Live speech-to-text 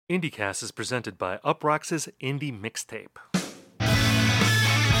IndieCast is presented by Uproxx's Indie Mixtape.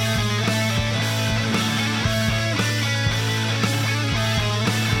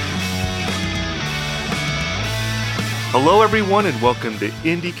 Hello everyone and welcome to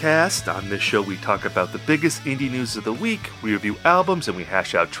IndieCast. On this show we talk about the biggest indie news of the week, we review albums, and we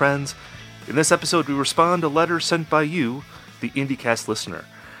hash out trends. In this episode we respond to letters sent by you, the IndieCast listener.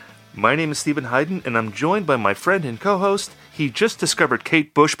 My name is Stephen Hayden, and I'm joined by my friend and co-host. He just discovered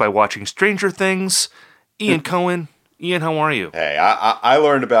Kate Bush by watching Stranger Things, Ian Cohen. Ian, how are you? Hey, I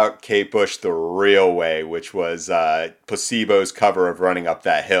learned about Kate Bush the real way, which was Placebo's cover of "Running Up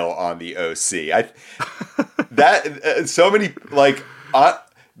That Hill" on the OC.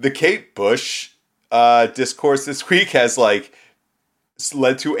 The Kate Bush discourse this week has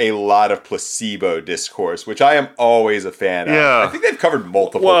led to a lot of Placebo discourse, which I am always a fan of. I think they've covered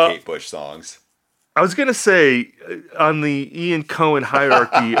multiple Kate Bush songs. I was going to say, on the Ian Cohen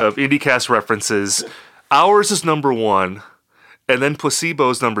hierarchy of IndieCast references, Ours is number one, and then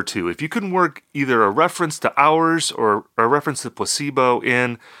Placebo's number two. If you can work either a reference to Ours or a reference to Placebo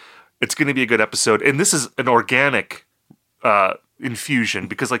in, it's going to be a good episode. And this is an organic infusion,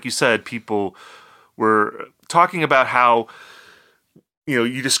 because like you said, people were talking about how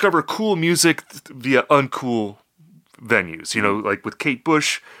you discover cool music via uncool venues. Like with Kate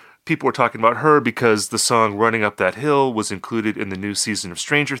Bush, people were talking about her because the song Running Up That Hill was included in the new season of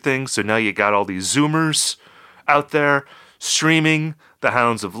Stranger Things. So now you got all these Zoomers out there streaming The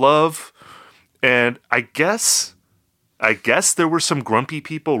Hounds of Love. And I guess there were some grumpy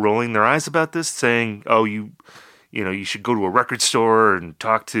people rolling their eyes about this, saying, oh, you should go to a record store and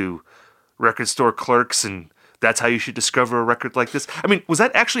talk to record store clerks, and that's how you should discover a record like this. I mean, was that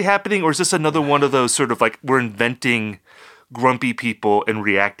actually happening, or is this another one of those sort of we're inventing grumpy people and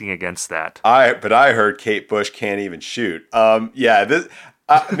reacting against that? But I heard Kate Bush can't even shoot.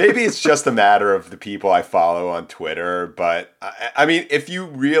 Maybe it's just a matter of the people I follow on Twitter, but I mean, if you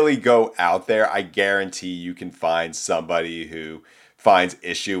really go out there, I guarantee you can find somebody who finds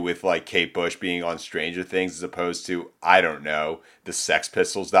issue with Kate Bush being on Stranger Things as opposed to, I don't know, the Sex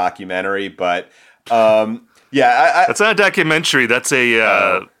Pistols documentary. But that's not a documentary. That's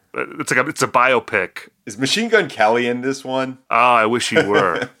a it's a biopic. Is Machine Gun Kelly in this one? Oh, I wish he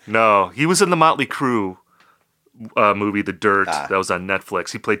were. No, he was in the Motley Crue movie, The Dirt, that was on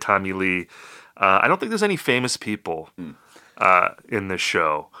Netflix. He played Tommy Lee. I don't think there's any famous people in this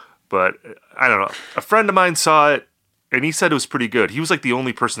show, but I don't know. A friend of mine saw it, and he said it was pretty good. He was the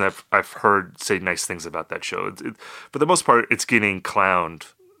only person I've heard say nice things about that show. For the most part, it's getting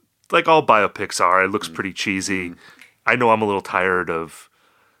clowned, like all biopics are. It looks pretty cheesy. I know I'm a little tired of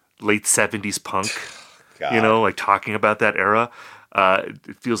late 70s punk, talking about that era.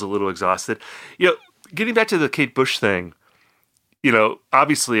 It feels a little exhausted. Getting back to the Kate Bush thing,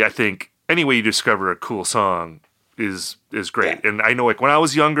 obviously I think any way you discover a cool song is great. Yeah. And I know when I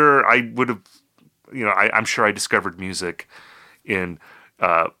was younger, I would have, I'm sure I discovered music in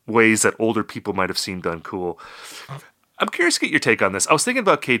ways that older people might have seemed uncool. I'm curious to get your take on this. I was thinking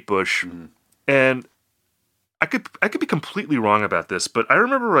about Kate Bush, and I could be completely wrong about this, but I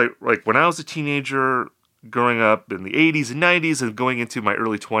remember when I was a teenager growing up in the 80s and 90s and going into my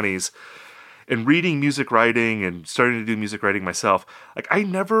early 20s and reading music writing and starting to do music writing myself, I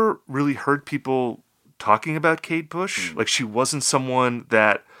never really heard people talking about Kate Bush. She wasn't someone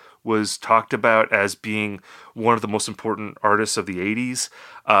that was talked about as being one of the most important artists of the 80s.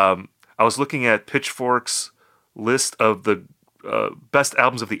 I was looking at Pitchfork's list of the best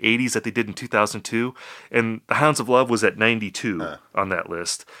albums of the 80s that they did in 2002, and The Hounds of Love was at 92 on that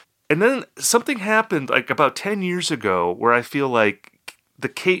list. And then something happened about 10 years ago where I feel the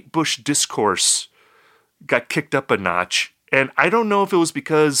Kate Bush discourse got kicked up a notch, and I don't know if it was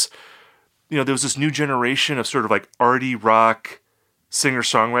because there was this new generation of sort of arty rock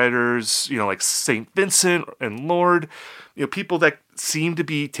singer-songwriters, like St. Vincent and Lord, people that seem to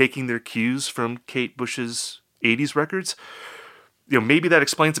be taking their cues from Kate Bush's 80s records. Maybe that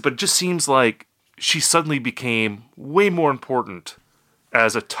explains it, but it just seems like she suddenly became way more important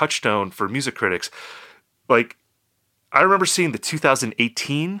as a touchstone for music critics. I remember seeing the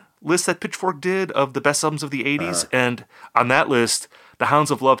 2018 list that Pitchfork did of the best albums of the 80s, and on that list, The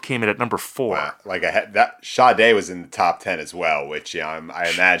Hounds of Love came in at number 4. Wow. That Sade was in the top 10 as well, which I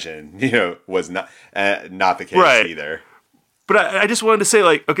imagine was not the case either. But I just wanted to say,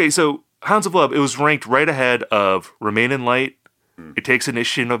 okay, so Hounds of Love, it was ranked right ahead of Remain in Light, It Takes a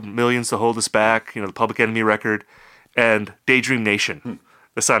Nation of Millions to Hold Us Back, the Public Enemy record, and Daydream Nation,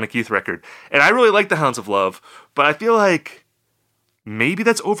 the Sonic Youth record. And I really like the Hounds of Love, but I feel maybe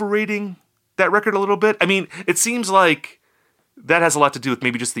that's overrating that record a little bit. I mean, it seems like that has a lot to do with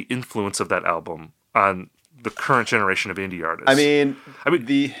maybe just the influence of that album on the current generation of indie artists. I mean,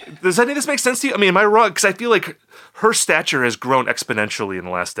 does any of this make sense to you? I mean, am I wrong? Because I feel like her stature has grown exponentially in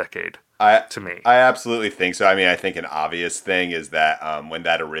the last decade. To me, I absolutely think so. I mean, I think an obvious thing is that when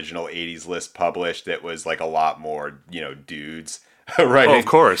that original '80s list published, it was like a lot more, dudes. Right. Oh, of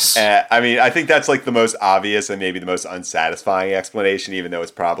course. I mean, I think that's like the most obvious and maybe the most unsatisfying explanation, even though it's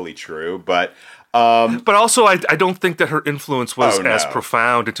probably true. But also, I don't think that her influence was as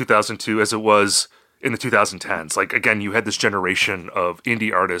profound in 2002 as it was in the 2010s. Like, again, you had this generation of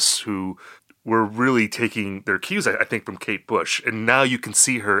indie artists who were really taking their cues, I think, from Kate Bush. And now you can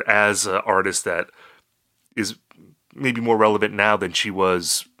see her as an artist that is maybe more relevant now than she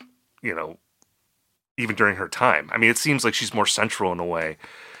was, even during her time. I mean, it seems like she's more central in a way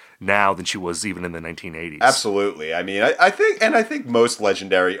now than she was even in the 1980s. Absolutely. I mean, I think most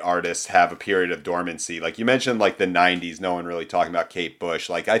legendary artists have a period of dormancy. Like you mentioned, like the 90s, no one really talking about Kate Bush.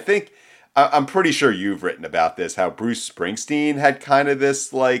 Like, I'm pretty sure you've written about this, how Bruce Springsteen had kind of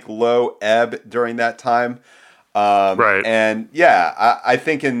this like low ebb during that time. Right. And yeah, I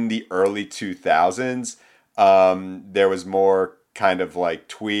think in the early 2000s, there was more kind of like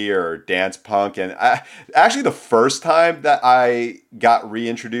twee or dance punk. And actually the first time that I got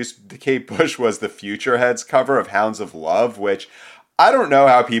reintroduced to Kate Bush was the Future Heads cover of Hounds of Love, which I don't know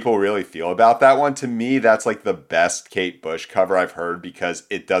how people really feel about that one. To me, that's like the best Kate Bush cover I've heard because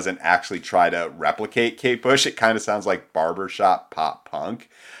it doesn't actually try to replicate Kate Bush. It kind of sounds like barbershop pop punk.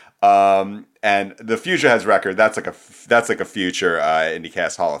 And the Future Heads record, that's like a future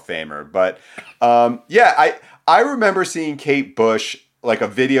IndieCast Hall of Famer. But I remember seeing Kate Bush, like a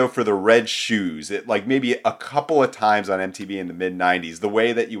video for the Red Shoes, it like maybe a couple of times on MTV in the mid 90s, the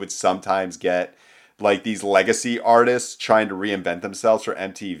way that you would sometimes get like these legacy artists trying to reinvent themselves for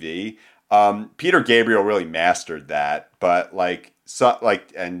MTV. Peter Gabriel really mastered that, but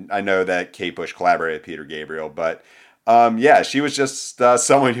and I know that Kate Bush collaborated with Peter Gabriel, but she was just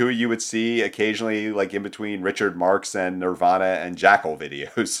someone who you would see occasionally, like in between Richard Marx and Nirvana and Jackal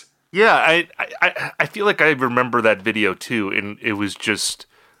videos. Yeah, I feel like I remember that video too, and it was just,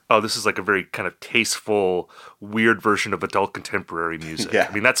 this is like a very kind of tasteful, weird version of adult contemporary music. Yeah.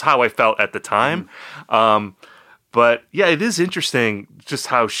 I mean, that's how I felt at the time. Mm-hmm. But yeah, it is interesting just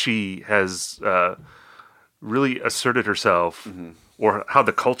how she has really asserted herself, or how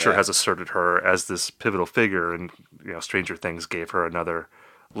the culture has asserted her as this pivotal figure. And Stranger Things gave her another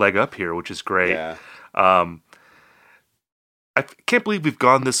leg up here, which is great. Yeah. I can't believe we've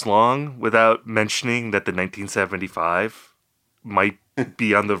gone this long without mentioning that the 1975 might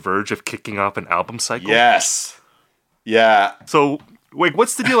be on the verge of kicking off an album cycle. Yes. Yeah. So, wait,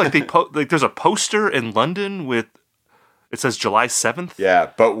 what's the deal? Like there's a poster in London with, it says July 7th.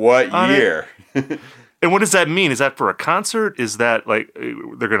 Yeah, but what year? And what does that mean? Is that for a concert? Is that like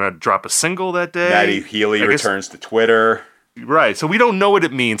they're going to drop a single that day? Matty Healy returns to Twitter. Right. So we don't know what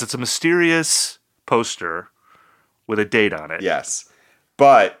it means. It's a mysterious poster with a date on it. Yes.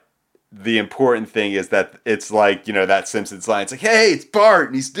 But the important thing is that it's like, that Simpsons line. It's like, hey, it's Bart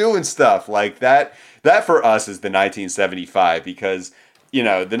and he's doing stuff like that. That for us is the 1975 because, the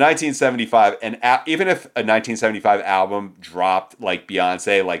 1975, and even if a 1975 album dropped like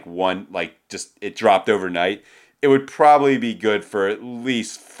Beyonce, it dropped overnight, it would probably be good for at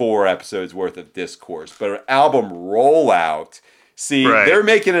least 4 episodes worth of discourse. But an album rollout, right. They're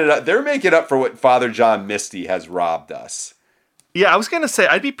making it up for what Father John Misty has robbed us. Yeah, I was going to say,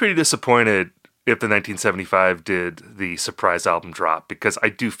 I'd be pretty disappointed if the 1975 did the surprise album drop, because I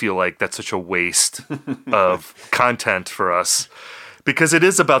do feel like that's such a waste of content for us, because it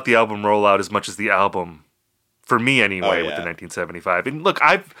is about the album rollout as much as the album, for me anyway, with the 1975. And look,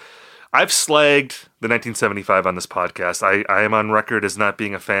 I've slagged the 1975 on this podcast. I am on record as not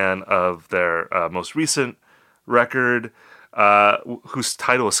being a fan of their most recent record, whose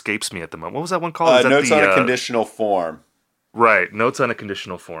title escapes me at the moment. What was that one called? Notes on a Conditional Form. Right, Notes on a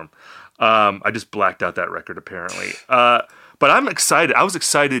Conditional Form. I just blacked out that record, apparently. But I'm excited. I was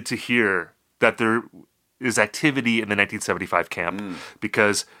excited to hear that there is activity in the 1975 camp,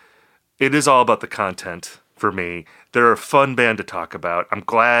 because it is all about the content for me. They're a fun band to talk about. I'm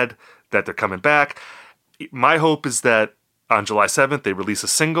glad that they're coming back. My hope is that on July 7th, they release a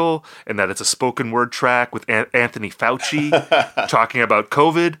single, and that it's a spoken word track with Anthony Fauci talking about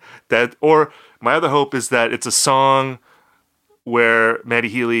COVID. Or my other hope is that it's a song where Matty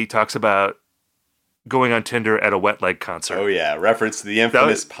Healy talks about going on Tinder at a Wet Leg concert. Oh, yeah. Reference to the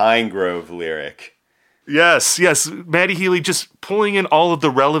infamous Pine Grove lyric. Yes. Matty Healy just pulling in all of the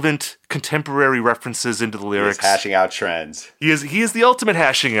relevant contemporary references into the lyrics. He's hashing out trends. He is the ultimate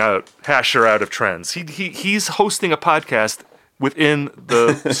hasher out of trends. He's hosting a podcast within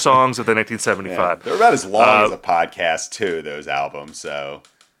the songs of the 1975. Yeah, they're about as long as a podcast too, those albums. So,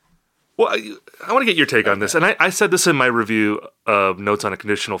 well, I want to get your take on this. And I said this in my review of Notes on a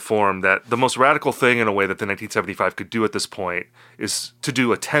Conditional Form, that the most radical thing in a way that the 1975 could do at this point is to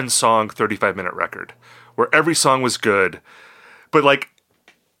do a 10-song, 35-minute record where every song was good. But like,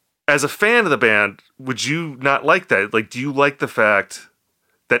 as a fan of the band, would you not like that? Like, do you like the fact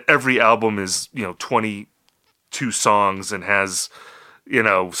that every album is, 22 songs and has,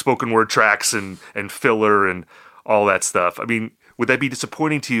 spoken word tracks and filler and all that stuff? I mean, would that be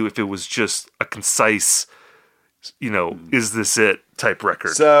disappointing to you if it was just a concise, is this it type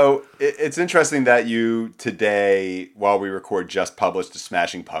record? So it's interesting that you today, while we record, just published a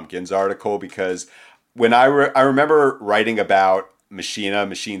Smashing Pumpkins article, because when I remember writing about Machina,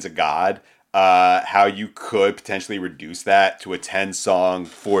 Machines of God, how you could potentially reduce that to a 10-song,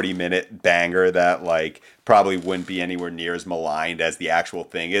 40-minute banger that like probably wouldn't be anywhere near as maligned as the actual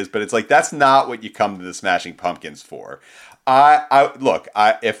thing is. But it's like, that's not what you come to the Smashing Pumpkins for. If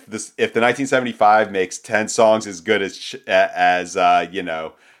the 1975 makes 10 songs as good as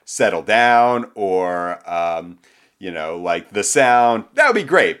Settle Down or like The Sound, that would be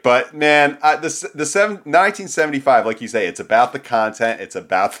great. But man, 1975, like you say, it's about the content, it's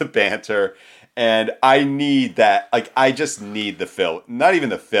about the banter, and I need that. Like, I just need the fill, not even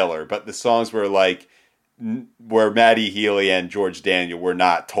the filler, but the songs where Matty Healy and George Daniel were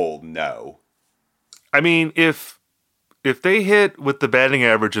not told no. I mean, if they hit with the batting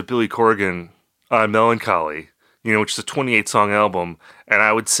average of Billy Corgan on Melancholy, which is a 28-song album, and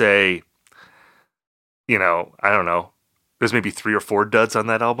I would say, I don't know, there's maybe 3 or 4 duds on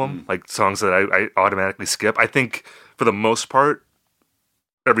that album, like songs that I automatically skip. I think for the most part,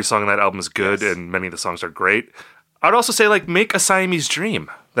 every song on that album is good, and many of the songs are great. I'd also say, like, make a Siamese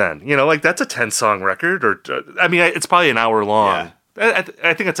Dream then. Like, that's a 10-song record, or, I mean, it's probably an hour long. Yeah.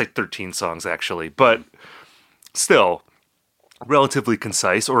 I think it's like 13 songs, actually, but still relatively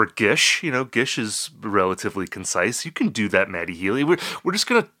concise. Or Gish, Gish is relatively concise. You can do that, Matty Healy. We're just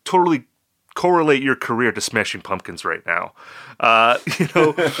going to totally correlate your career to Smashing Pumpkins right now. I'm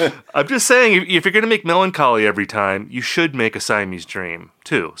just saying, if you're going to make Melancholy every time, you should make a Siamese Dream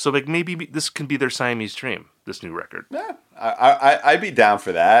too. So like, maybe this can be their Siamese Dream, this new record. Yeah, I'd be down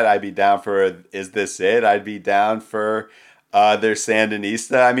for that. I'd be down for Is This It? I'd be down for their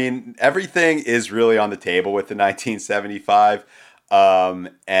Sandinista. I mean, everything is really on the table with the 1975.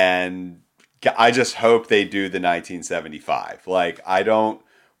 And I just hope they do the 1975. Like, I don't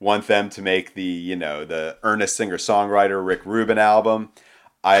want them to make the earnest singer-songwriter Rick Rubin album.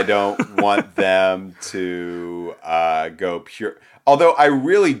 I don't want them to go pure. Although I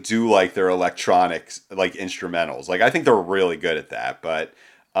really do like their electronics, like instrumentals. Like, I think they're really good at that. But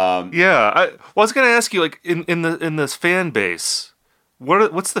I was going to ask you, like, in this fan base,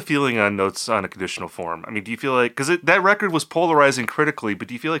 what's the feeling on Notes on a Conditional Form? I mean, do you feel like, because that record was polarizing critically, but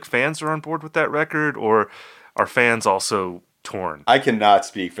do you feel like fans are on board with that record, or are fans also torn? I cannot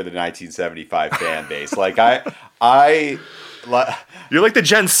speak for the 1975 fan base. Like, you're like the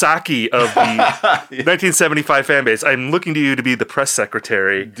Jen Psaki of the 1975 fan base. I'm looking to you to be the press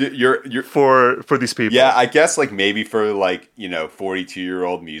secretary you're for these people. Yeah, I guess like maybe for like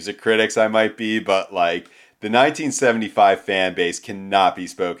 42-year-old music critics I might be, but like the 1975 fan base cannot be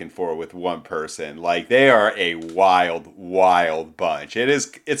spoken for with one person. Like, they are a wild, wild bunch.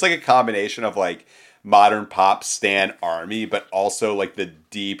 It's like a combination of like modern pop stan army, but also like the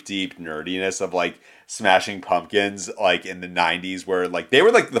deep, deep nerdiness of like Smashing Pumpkins, like in the 90s, where like they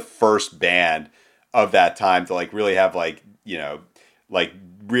were like the first band of that time to like really have like, like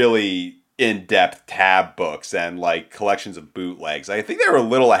really in-depth tab books and like collections of bootlegs. I think they were a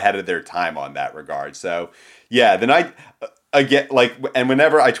little ahead of their time on that regard. So yeah, the night again, like, and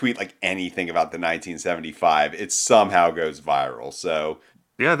whenever I tweet like anything about the 1975, it somehow goes viral. So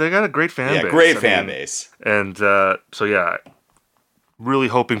yeah, they got a great fan base. Yeah, great fan base. And so yeah, really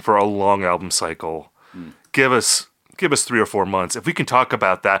hoping for a long album cycle. Give us 3 or 4 months. If we can talk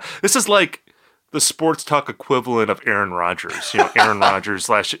about that. This is like the sports talk equivalent of Aaron Rodgers. Aaron Rodgers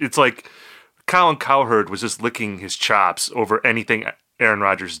it's like Colin Cowherd was just licking his chops over anything Aaron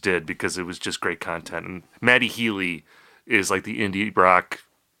Rodgers did because it was just great content. And Matty Healy is like the indie rock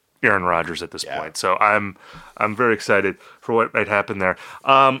Aaron Rodgers at this point. So I'm very excited for what might happen there.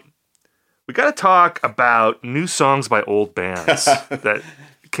 We got to talk about new songs by old bands that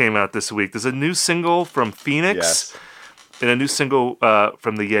came out this week. There's a new single from Phoenix and a new single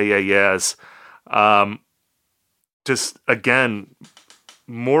from the Yeah Yeah Yeahs. Just again,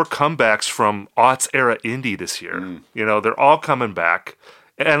 more comebacks from aughts era indie this year. They're all coming back.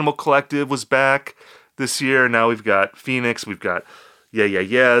 Animal Collective was back. this year. Now we've got Phoenix. We've got Yeah Yeah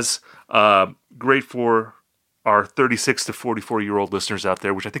Yeahs. Great for our 36 to 44-year-old listeners out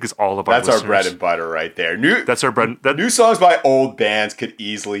there, which I think is all of our listeners. That's our bread and butter right there. That's our bread. New songs by old bands could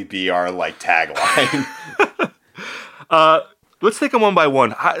easily be our like tagline. Let's take them one by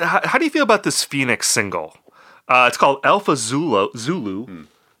one. How do you feel about this Phoenix single? It's called Alpha Zulu.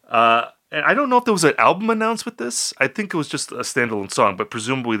 And I don't know if there was an album announced with this. I think it was just a standalone song, but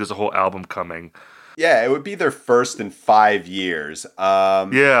presumably there's a whole album coming. Yeah, it would be their first in 5 years.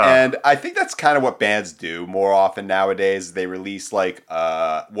 And I think that's kind of what bands do more often nowadays. They release like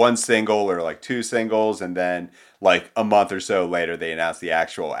one single or like 2 singles, and then like a month or so later they announce the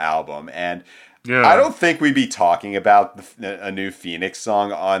actual album. And I don't think we'd be talking about a new Phoenix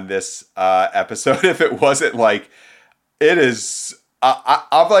song on this episode if it wasn't like, it is...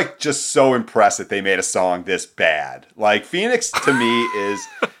 I'm like just so impressed that they made a song this bad. Like Phoenix to me is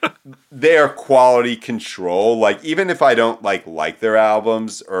their quality control. Like even if I don't like their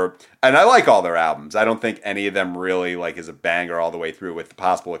albums, and I like all their albums, I don't think any of them really like is a banger all the way through, with the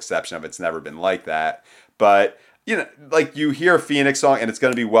possible exception of It's Never Been Like That. But you know, like you hear a Phoenix song and it's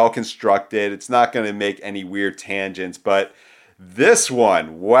going to be well constructed. It's not going to make any weird tangents, but this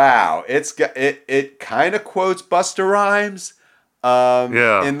one, wow, it kind of quotes Busta Rhymes.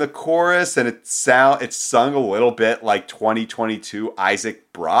 In the chorus, and it's sung a little bit like 2022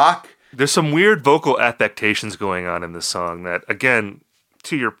 Isaac Brock. There's some weird vocal affectations going on in this song that, again,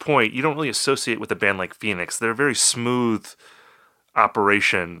 to your point, you don't really associate with a band like Phoenix. They're a very smooth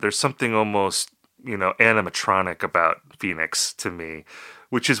operation. There's something almost, animatronic about Phoenix to me,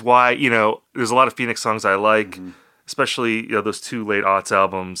 which is why, there's a lot of Phoenix songs I like. Mm-hmm. Especially, those 2 late aughts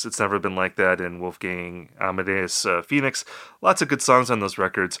albums, It's Never Been Like That and Wolfgang Amadeus Phoenix. Lots of good songs on those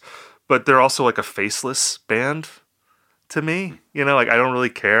records. But they're also like a faceless band to me. I don't really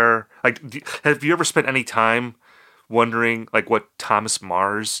care. Like, have you ever spent any time wondering like what Thomas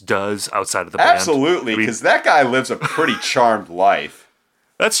Mars does outside of the band? Absolutely, because that guy lives a pretty charmed life.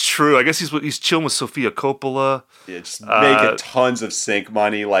 That's true. I guess he's chilling with Sofia Coppola. Yeah, just making tons of sync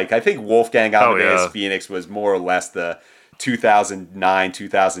money. Like I think Wolfgang Amadeus Phoenix was more or less the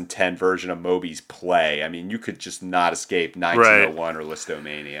 2009-2010 version of Moby's Play. I mean, you could just not escape 1901 or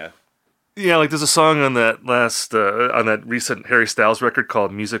Listomania. Yeah, like there's a song on that on that recent Harry Styles record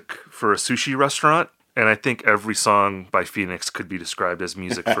called "Music for a Sushi Restaurant." And I think every song by Phoenix could be described as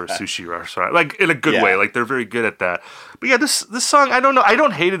music for a sushi restaurant, like in a good way. Like they're very good at that. But yeah, this song, I don't know. I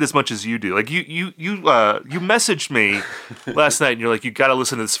don't hate it as much as you do. Like you messaged me last night, and you're like, you got to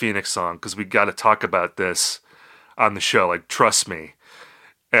listen to this Phoenix song because we got to talk about this on the show. Like, trust me.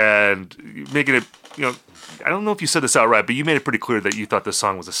 And making it, I don't know if you said this outright, but you made it pretty clear that you thought this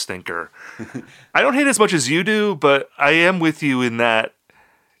song was a stinker. I don't hate it as much as you do, but I am with you in that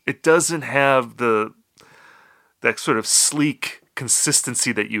it doesn't have that sort of sleek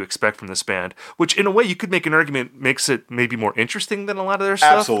consistency that you expect from this band, which in a way you could make an argument makes it maybe more interesting than a lot of their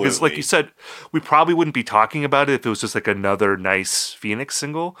stuff. Absolutely. Because like you said, we probably wouldn't be talking about it if it was just like another nice Phoenix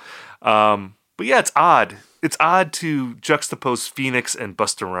single. But yeah, it's odd. It's odd to juxtapose Phoenix and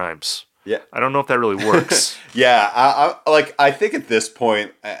Busta Rhymes. Yeah. I don't know if that really works. Yeah, I think at this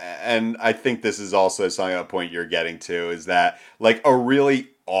point, and I think this is also something a point you're getting to, is that like a really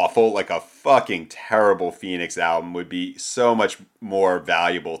awful, like a fucking terrible Phoenix album would be so much more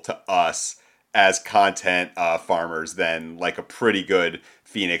valuable to us as content farmers than like a pretty good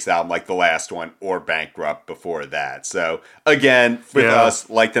Phoenix album like the last one or Bankrupt before that. So again, with us,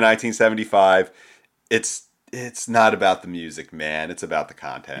 like the 1975, it's not about the music, man. It's about the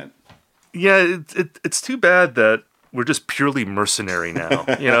content. Yeah, it's too bad that we're just purely mercenary now.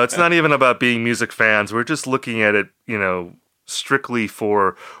 It's not even about being music fans. We're just looking at it, strictly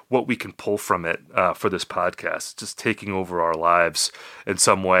for what we can pull from it for this podcast, just taking over our lives in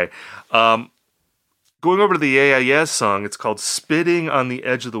some way. Going over to the AIS song, it's called Spitting on the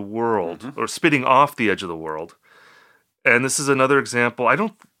Edge of the World, or Spitting Off the Edge of the World. And this is another example.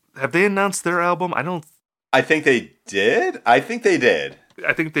 Have they announced their album? I think they did. I think they did.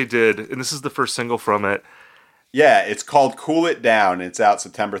 And this is the first single from it. Yeah, it's called "Cool It Down." And it's out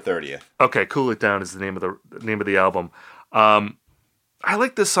September 30th. Okay, "Cool It Down" is the name of the album. I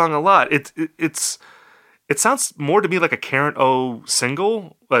like this song a lot. It sounds more to me like a Karen O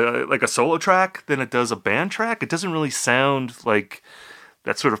single, like a solo track, than it does a band track. It doesn't really sound like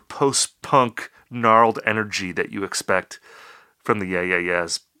that sort of post-punk gnarled energy that you expect from the Yeah Yeah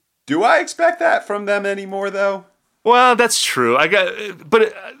Yeahs. Do I expect that from them anymore, though? Well, that's true.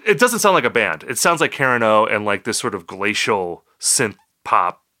 But it doesn't sound like a band. It sounds like Karen O and like this sort of glacial synth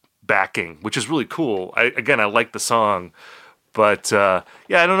pop backing, which is really cool. I like the song, But yeah,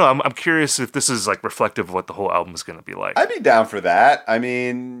 I don't know. I'm curious if this is like reflective of what the whole album is going to be like. I'd be down for that. I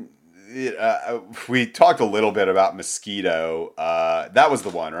mean, we talked a little bit about Mosquito. That was the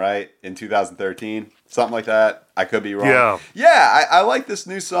one, right? In 2013, something like that. I could be wrong. Yeah. Yeah, I like this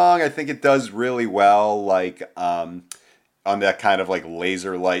new song. I think it does really well. Like, on that kind of like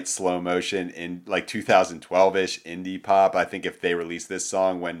laser light slow motion in like 2012-ish indie pop. I think if they released this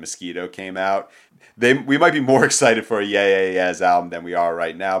song when Mosquito came out, we might be more excited for a Yeah Yeah Yeahs album than we are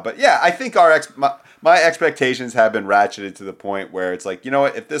right now. But yeah, I think my expectations have been ratcheted to the point where it's like, you know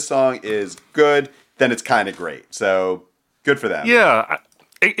what, if this song is good, then it's kind of great. So good for them. Yeah,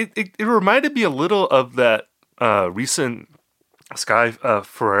 it reminded me a little of that recent Sky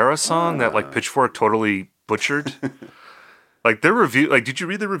Ferreira song that like Pitchfork totally butchered. Like their review, like did you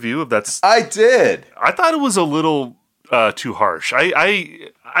read the review of that? I did. I thought it was a little too harsh. I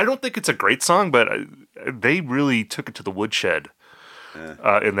don't think it's a great song, but they really took it to the woodshed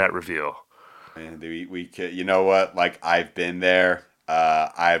in that review. And you know what? Like I've been there.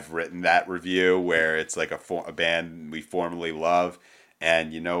 I've written that review where it's like a band we formerly love,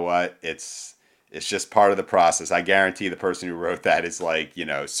 and you know what? It's just part of the process. I guarantee the person who wrote that is like, you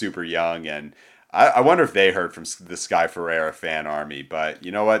know, super young, and I wonder if they heard from the Sky Ferreira fan army. But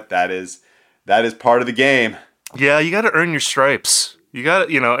you know what? That is part of the game. Yeah, you got to earn your stripes. You got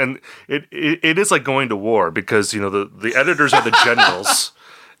to, you know, and it is like going to war because, you know, the editors are the generals,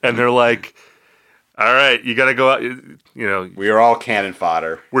 and they're like, all right, you got to go out, you know. We are all cannon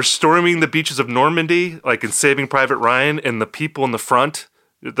fodder. We're storming the beaches of Normandy, like in Saving Private Ryan, and the people in the front,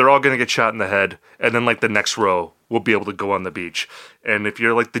 they're all going to get shot in the head, and then like the next row will be able to go on the beach. And if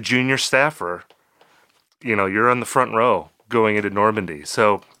you're like the junior staffer, you know, you're on the front row going into Normandy.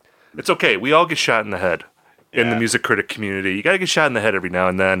 So it's okay. We all get shot in the head in the music critic community. You got to get shot in the head every now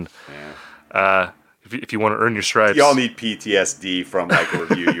and then. Yeah. If you want to earn your stripes. Y'all need PTSD from like a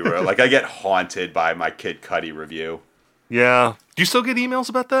review you wrote. Like I get haunted by my Kid Cudi review. Yeah. Do you still get emails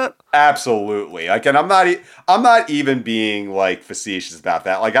about that? Absolutely. Like, and I'm not even being like facetious about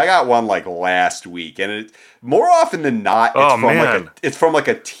that. Like I got one like last week, and it more often than not, it's from like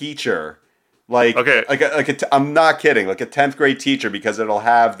a teacher. Like, okay. I'm not kidding. Like a 10th grade teacher, because it'll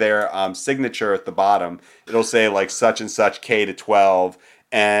have their signature at the bottom. It'll say like such and such K to 12,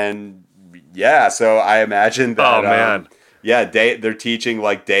 and yeah. So I imagine that. Oh man. Yeah, they're teaching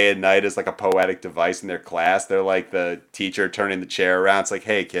like day and night as like a poetic device in their class. They're like the teacher turning the chair around. It's like,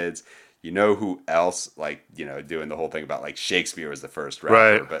 hey kids, you know who else, like, you know, doing the whole thing about like Shakespeare was the first rapper,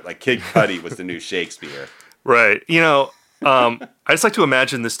 right? But like Kid Cudi was the new Shakespeare, right? You know, I just like to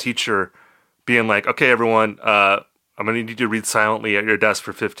imagine this teacher being like, okay, everyone, I'm going to need you to read silently at your desk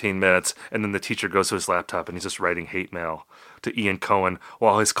for 15 minutes. And then the teacher goes to his laptop and he's just writing hate mail to Ian Cohen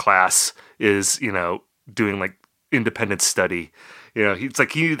while his class is, you know, doing like independent study. You know, it's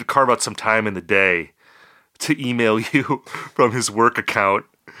like he needed to carve out some time in the day to email you from his work account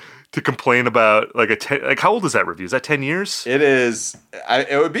to complain about like how old is that review? Is that 10 years? It is.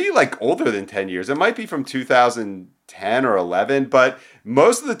 It would be like older than 10 years. It might be from 2010 or 11, but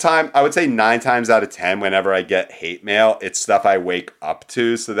most of the time, I would say 9 times out of 10, whenever I get hate mail, it's stuff I wake up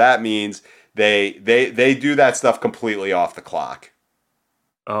to. So that means they do that stuff completely off the clock.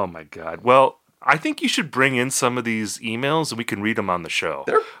 Oh my God. Well, I think you should bring in some of these emails and we can read them on the show.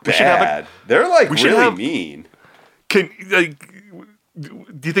 They're bad. They're like really mean. Do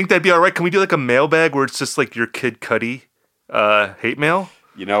you think that'd be all right? Can we do like a mailbag where it's just like your Kid Cudi hate mail?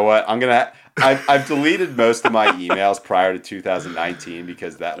 You know what? I've deleted most of my emails prior to 2019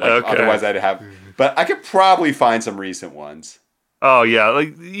 because otherwise I'd have. But I could probably find some recent ones. Oh yeah,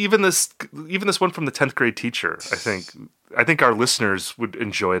 like even this one from the 10th grade teacher. I think our listeners would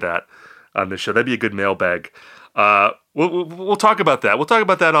enjoy that on this show. That'd be a good mailbag. We'll talk about that. We'll talk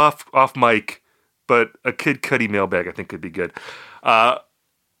about that off mic. But a Kid Cudi mailbag I think could be good.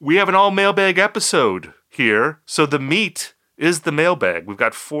 We have an all mailbag episode here, so the meat is the mailbag. We've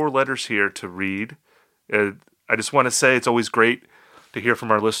got 4 letters here to read. I just want to say it's always great to hear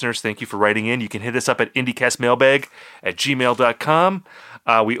from our listeners. Thank you for writing in. You can hit us up at IndyCastMailbag@gmail.com.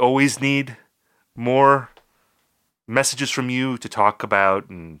 We always need more messages from you to talk about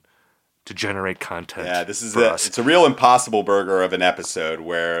and to generate content. Yeah, it's a real impossible burger of an episode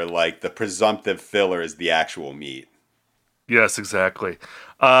where like the presumptive filler is the actual meat. Yes, exactly.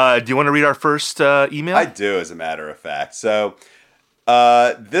 Do you want to read our first email? I do, as a matter of fact. So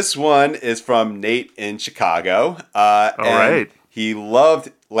this one is from Nate in Chicago. All right. He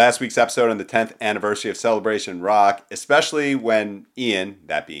loved last week's episode on the 10th anniversary of Celebration Rock, especially when Ian,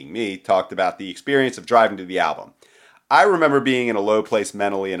 that being me, talked about the experience of driving to the album. I remember being in a low place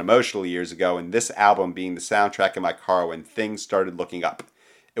mentally and emotionally years ago, and this album being the soundtrack in my car when things started looking up.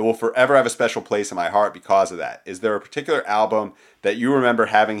 It will forever have a special place in my heart because of that. Is there a particular album that you remember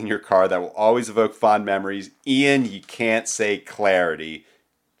having in your car that will always evoke fond memories? Ian, you can't say Clarity.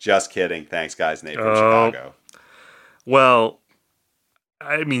 Just kidding. Thanks, guys. Nate from Chicago. Well,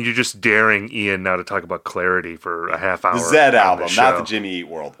 I mean, you're just daring Ian now to talk about Clarity for a half hour. The Zed album, not the Jimmy Eat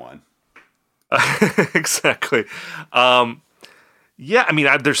World one. Exactly. Yeah, I mean,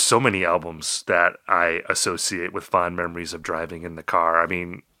 there's so many albums that I associate with fond memories of driving in the car. I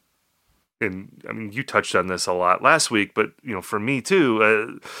mean, you touched on this a lot last week, but for me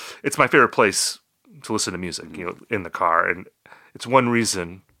too, it's my favorite place to listen to music. In the car, and it's one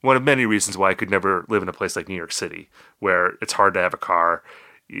of many reasons why I could never live in a place like New York City, where it's hard to have a car.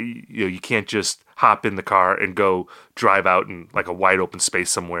 You can't just hop in the car and go drive out in like a wide open space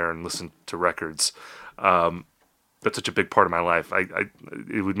somewhere and listen to records. That's such a big part of my life.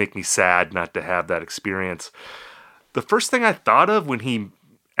 It would make me sad not to have that experience. The first thing I thought of when he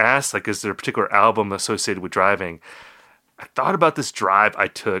asked, like, is there a particular album associated with driving? I thought about this drive I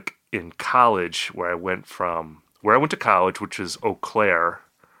took in college where I went to college, which is Eau Claire,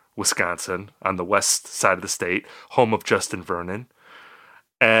 Wisconsin, on the west side of the state, home of Justin Vernon.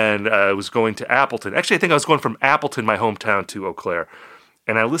 And I was going to Appleton. Actually, I think I was going from Appleton, my hometown, to Eau Claire.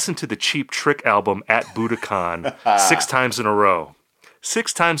 And I listened to the Cheap Trick album at Budokan 6 times in a row.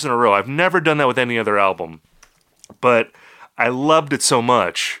 6 times in a row. I've never done that with any other album. But I loved it so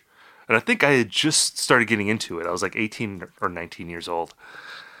much. And I think I had just started getting into it. I was like 18 or 19 years old.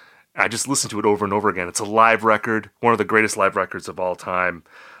 I just listened to it over and over again. It's a live record, one of the greatest live records of all time.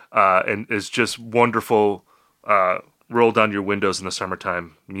 And it's just wonderful, roll down your windows in the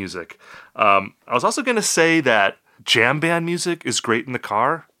summertime music. I was also going to say that jam band music is great in the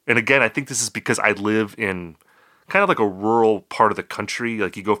car. And again, I think this is because I live in kind of like a rural part of the country.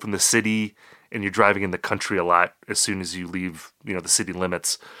 Like you go from the city and you're driving in the country a lot as soon as you leave, the city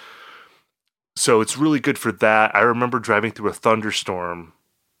limits. So it's really good for that. I remember driving through a thunderstorm,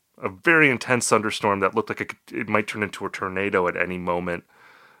 a very intense thunderstorm that looked like it might turn into a tornado at any moment.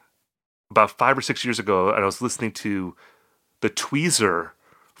 About 5 or 6 years ago, and I was listening to the tweezer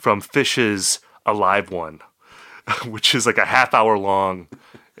from Phish's Alive One, which is like a half hour long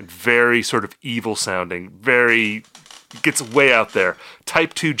and very sort of evil sounding, gets way out there.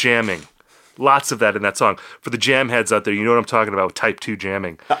 Type 2 jamming. Lots of that in that song. For the jam heads out there, you know what I'm talking about with Type 2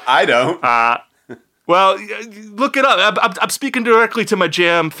 jamming. I don't. Well, look it up. I'm speaking directly to my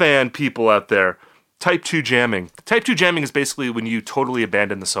jam fan people out there. Type 2 jamming. Type 2 jamming is basically when you totally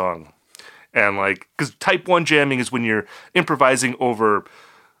abandon the song. And because Type 1 jamming is when you're improvising over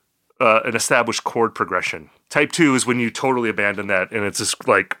an established chord progression. Type 2 is when you totally abandon that, and it's just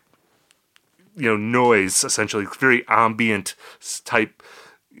noise, essentially. Very ambient type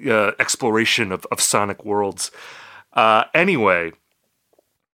exploration of sonic worlds. Anyway,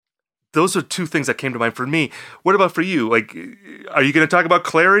 those are 2 things that came to mind for me. What about for you? Like, are you going to talk about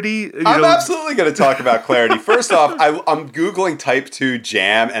Clarity? I'm absolutely going to talk about Clarity. First off, I'm Googling Type 2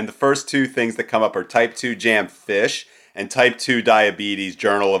 jam, and the first 2 things that come up are Type 2 jam Phish and Type 2 diabetes,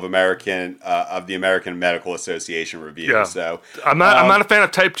 Journal of the American Medical Association review. Yeah. So I'm not a fan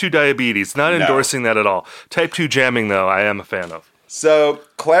of Type 2 diabetes. Not endorsing that at all. Type 2 jamming, though, I am a fan of. So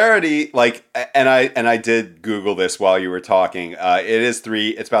Clarity, and I did Google this while you were talking.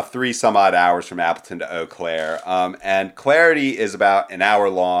 It's about 3 some odd hours from Appleton to Eau Claire. And Clarity is about an hour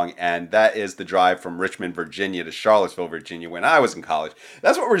long, and that is the drive from Richmond, Virginia to Charlottesville, Virginia when I was in college.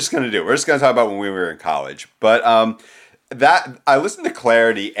 That's what we're just going to do. We're just going to talk about when we were in college. But that I listened to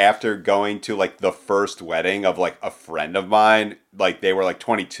Clarity after going to the first wedding of a friend of mine. They were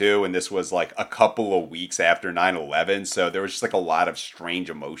 22, and this was a couple of weeks after 9/11. So there was just a lot of strange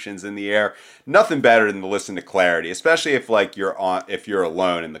emotions in the air. Nothing better than to listen to Clarity, especially if you're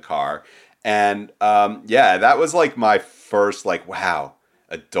alone in the car. And that was my first wow,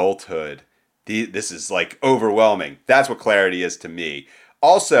 adulthood. This is overwhelming. That's what Clarity is to me.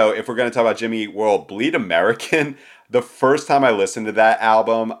 Also, if we're going to talk about Jimmy Eat World, Bleed American. The first time I listened to that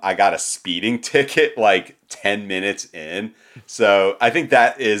album, I got a speeding ticket 10 minutes in. So I think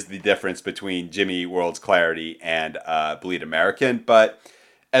that is the difference between Jimmy Eat World's Clarity and Bleed American. But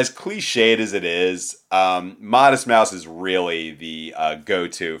as cliched as it is, Modest Mouse is really the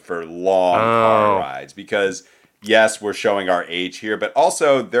go-to for long car rides. Because, yes, we're showing our age here, but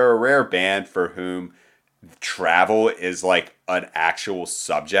also they're a rare band for whom travel is an actual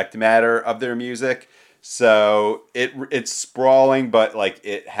subject matter of their music. So it's sprawling, but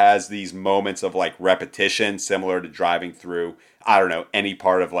it has these moments of repetition, similar to driving through, I don't know, any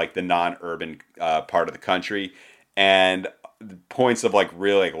part of the non-urban part of the country. and points of like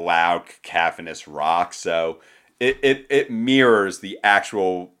really like loud cacophonous rock. So it mirrors the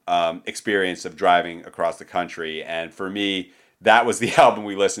actual experience of driving across the country. And for me, that was the album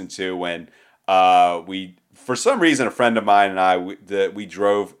we listened to when we, for some reason, a friend of mine and I, we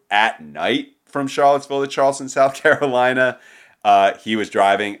drove at night from Charlottesville to Charleston, South Carolina. He was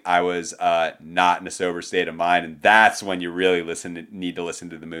driving. I was not in a sober state of mind. And that's when you really need to listen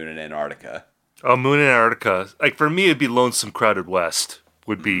to The Moon in Antarctica. Oh, Moon in Antarctica. Like, for me, it'd be Lonesome Crowded West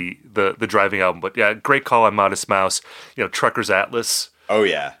would be the driving album. But yeah, great call on Modest Mouse. Trucker's Atlas. Oh,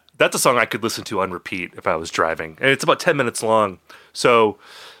 yeah. That's a song I could listen to on repeat if I was driving. And it's about 10 minutes long. So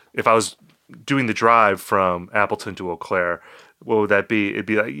if I was doing the drive from Appleton to Eau Claire, what would that be? It'd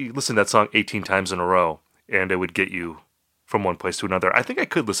be like you listen to that song 18 times in a row, and it would get you from one place to another. I think I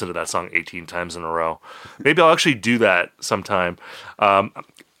could listen to that song 18 times in a row. Maybe I'll actually do that sometime.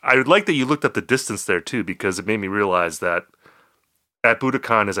 I would like that you looked up the distance there, too, because it made me realize that at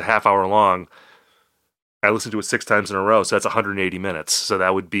Budokan is a half hour long. I listened to it 6 times in a row, so that's 180 minutes. So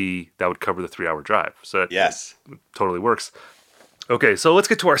that would cover the 3-hour drive. So yes, it totally works. Okay, so let's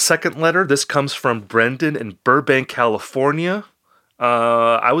get to our second letter. This comes from Brendan in Burbank, California.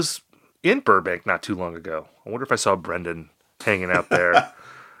 I was in Burbank not too long ago. I wonder if I saw Brendan hanging out there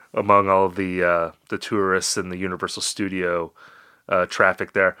among all of the tourists and the Universal Studio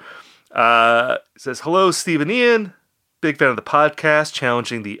traffic there. It says, hello, Steve and Ian. Big fan of the podcast,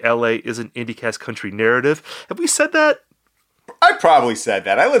 challenging the LA isn't IndyCast country narrative. Have we said that? I probably said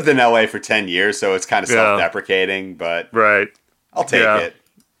that. I lived in LA for 10 years, so it's kind of self-deprecating, but right. I'll take it.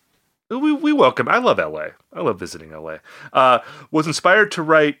 We welcome. I love LA. I love visiting LA. Was inspired to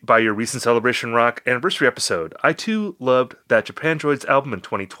write by your recent Celebration Rock anniversary episode. I too loved that Japandroids album in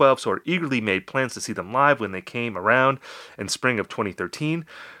 2012, so I eagerly made plans to see them live when they came around in spring of 2013.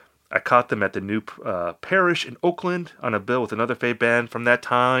 I caught them at the new Parish in Oakland on a bill with another fave band from that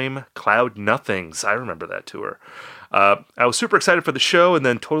time, Cloud Nothings. I remember that tour. I was super excited for the show and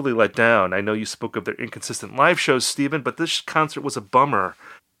then totally let down. I know you spoke of their inconsistent live shows, Stephen, but this concert was a bummer,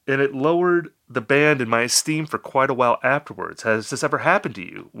 and it lowered the band in my esteem for quite a while afterwards. Has this ever happened to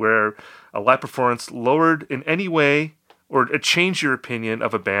you, where a live performance lowered in any way or it changed your opinion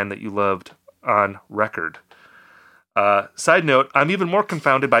of a band that you loved on record? Side note, I'm even more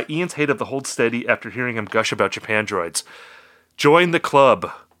confounded by Ian's hate of the Hold Steady after hearing him gush about Japandroids. Join the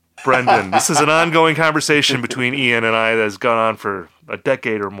club, Brendan. This is an ongoing conversation between Ian and I that has gone on for a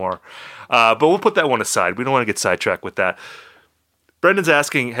decade or more. But we'll put that one aside. We don't want to get sidetracked with that. Brendan's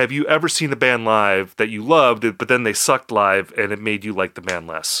asking, have you ever seen a band live that you loved, but then they sucked live and it made you like the band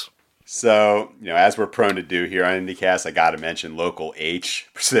less? So, as we're prone to do here on IndyCast, I got to mention Local H,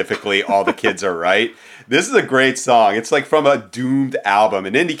 specifically All the Kids Are Right. This is a great song. It's like from a doomed album,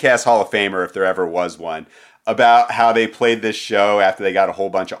 an IndyCast Hall of Famer, if there ever was one, about how they played this show after they got a whole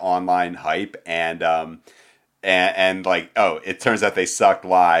bunch of online hype and like, it turns out they sucked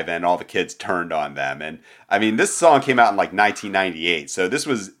live and all the kids turned on them. And I mean, this song came out in like 1998. So this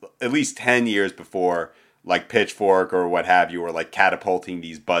was at least 10 years before like Pitchfork or what have you were like catapulting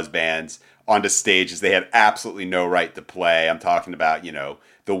these buzz bands onto stages they had absolutely no right to play. I'm talking about,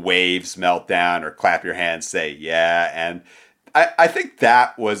 the Waves Meltdown or Clap Your Hands, Say Yeah. And I think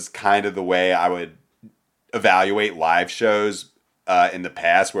that was kind of the way I would evaluate live shows in the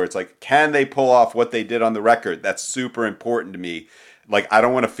past, where it's like, can they pull off what they did on the record? That's super important to me. Like, I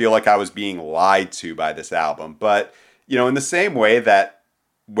don't want to feel like I was being lied to by this album. But, in the same way that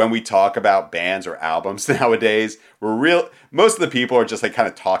when we talk about bands or albums nowadays, most of the people are just like kind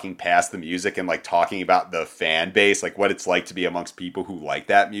of talking past the music and like talking about the fan base, like what it's like to be amongst people who like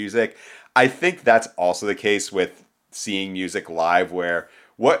that music. I think that's also the case with seeing music live, where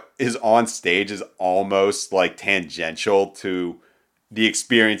what is on stage is almost like tangential to the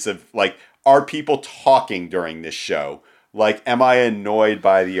experience of like, are people talking during this show? Like, am I annoyed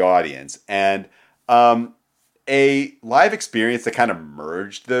by the audience? And a live experience that kind of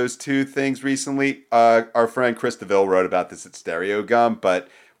merged those two things recently. Our friend Chris DeVille wrote about this at Stereo Gum, but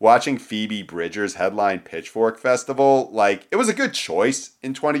watching Phoebe Bridgers headline Pitchfork Festival, like, it was a good choice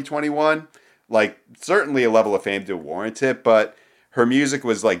in 2021. Like, certainly a level of fame to warrant it, but her music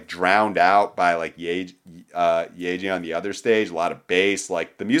was like drowned out by like Yeji on the other stage, a lot of bass.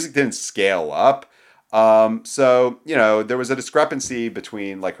 Like, the music didn't scale up. So, there was a discrepancy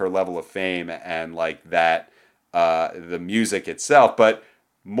between like her level of fame and like that, the music itself. But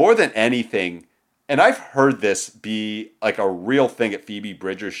more than anything, and I've heard this be like a real thing at Phoebe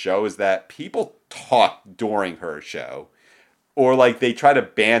Bridgers' show, is that people talk during her show, or like they try to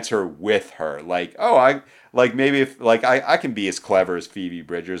banter with her. Like, maybe if like I can be as clever as Phoebe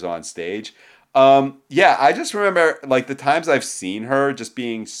Bridgers on stage. Yeah, I just remember like the times I've seen her just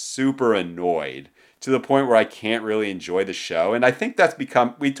being super annoyed to the point where I can't really enjoy the show. And I think that's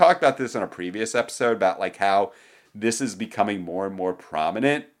become, we talked about this in a previous episode about like how this is becoming more and more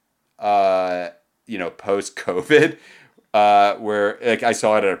prominent, post COVID, where like I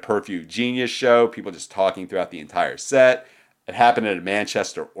saw it at a Perfume Genius show, people just talking throughout the entire set. It happened at a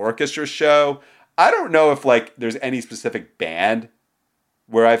Manchester Orchestra show. I don't know if like there's any specific band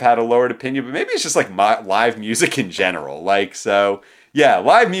where I've had a lowered opinion, but maybe it's just like my live music in general. Like, so yeah,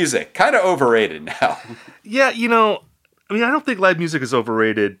 live music kind of overrated now. Yeah, I don't think live music is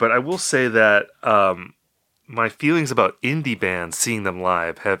overrated, but I will say that my feelings about indie bands, seeing them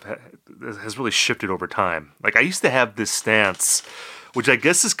live, has really shifted over time. Like, I used to have this stance, which I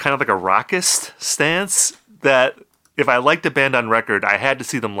guess is kind of like a rockist stance, that if I liked a band on record, I had to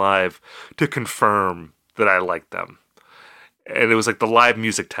see them live to confirm that I liked them. And it was like the live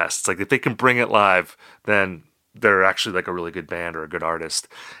music test. It's like if they can bring it live, then they're actually like a really good band or a good artist.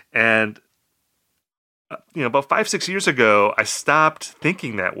 And about 5-6 years ago, I stopped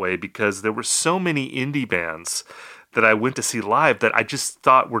thinking that way because there were so many indie bands that I went to see live that I just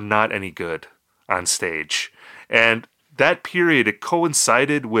thought were not any good on stage. And that period, it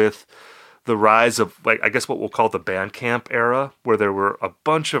coincided with the rise of, like, I guess what we'll call the Bandcamp era, where there were a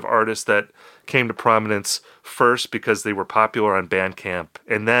bunch of artists that came to prominence first because they were popular on Bandcamp,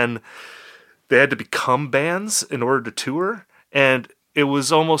 and then they had to become bands in order to tour, and it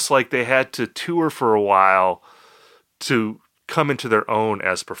was almost like they had to tour for a while to come into their own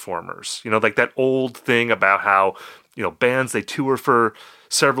as performers. Like that old thing about how, bands, they tour for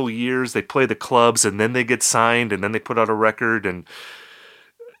several years, they play the clubs, and then they get signed, and then they put out a record, and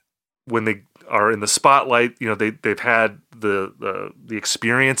when they are in the spotlight, they've had the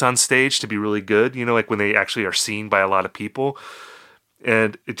experience on stage to be really good, like when they actually are seen by a lot of people.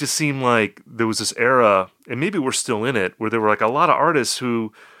 And it just seemed like there was this era, and maybe we're still in it, where there were like a lot of artists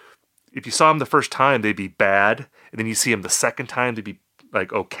who, if you saw them the first time, they'd be bad, and then you see them the second time, they'd be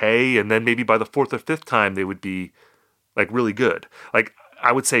like okay, and then maybe by the fourth or fifth time, they would be like really good. Like,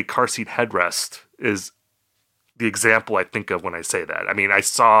 I would say Car Seat Headrest is the example I think of when I say that. I mean, I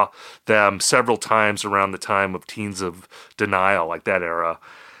saw them several times around the time of Teens of Denial, like that era,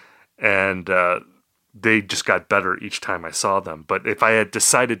 and they just got better each time I saw them. But if I had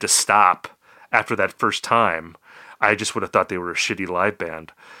decided to stop after that first time, I just would have thought they were a shitty live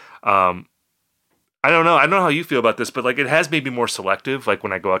band. I don't know. I don't know how you feel about this, but like it has made me more selective, like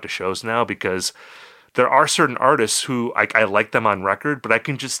when I go out to shows now, because there are certain artists who I like them on record, but I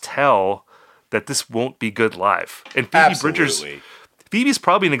can just tell that this won't be good live. And Phoebe's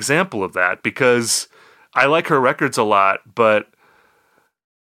probably an example of that, because I like her records a lot, but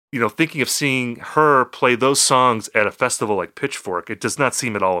thinking of seeing her play those songs at a festival like Pitchfork, it does not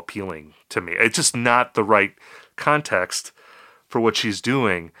seem at all appealing to me. It's just not the right context for what she's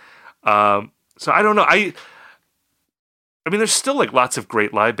doing. So I don't know. I mean, there's still like lots of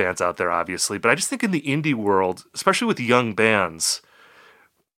great live bands out there, obviously, but I just think in the indie world, especially with young bands,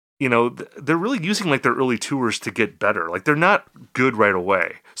 they're really using like their early tours to get better. Like, they're not good right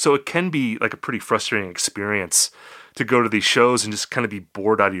away. So it can be like a pretty frustrating experience to go to these shows and just kind of be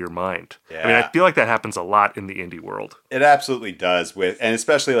bored out of your mind. Yeah. I mean, I feel like that happens a lot in the indie world. It absolutely does, and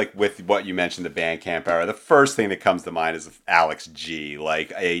especially like with what you mentioned, the Bandcamp era. The first thing that comes to mind is Alex G,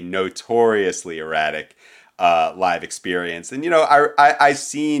 like a notoriously erratic live experience. And I've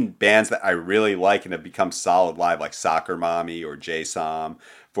seen bands that I really like and have become solid live, like Soccer Mommy or J-Som,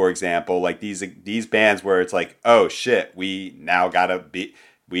 for example. Like these bands where it's like, oh shit, we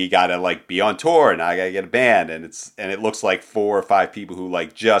gotta like be on tour, and I gotta get a band, and it looks like 4 or 5 people who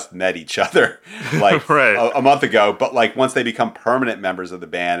like just met each other like right. a month ago, but like once they become permanent members of the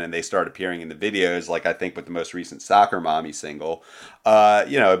band and they start appearing in the videos, like I think with the most recent Soccer Mommy single,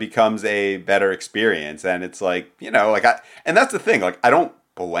 it becomes a better experience. And it's like, and that's the thing, like I don't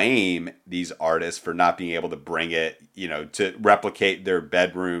blame these artists for not being able to bring it, to replicate their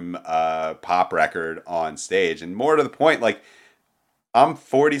bedroom pop record on stage. And more to the point, like, I'm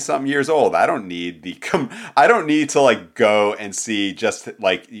 40 something years old. I don't need to like go and see just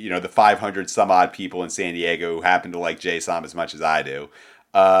like, the 500 some odd people in San Diego who happen to like J-Som as much as I do.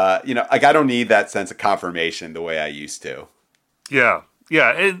 Like I don't need that sense of confirmation the way I used to. Yeah.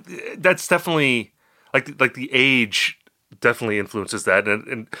 Yeah. That's definitely like the age definitely influences that.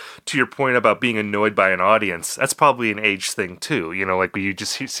 And to your point about being annoyed by an audience, that's probably an age thing too. Like when you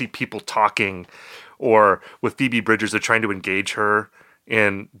just see people talking, or with Phoebe Bridgers, they're trying to engage her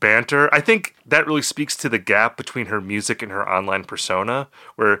in banter. I think that really speaks to the gap between her music and her online persona,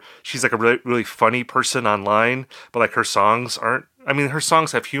 where she's like a really, really funny person online, but like her songs aren't I mean, her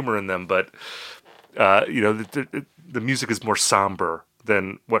songs have humor in them, but the music is more somber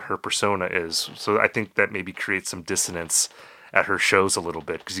than what her persona is. So I think that maybe creates some dissonance at her shows a little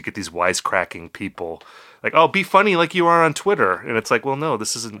bit, because you get these wisecracking people like, "Oh, be funny like you are on Twitter," and it's like, well, no,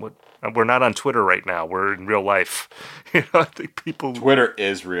 this isn't what. We're not on Twitter right now. We're in real life. I think people. Twitter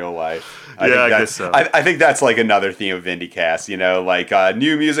is real life. I guess so. I think that's like another theme of IndieCast. Like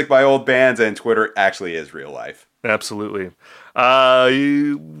new music by old bands, and Twitter actually is real life. Absolutely.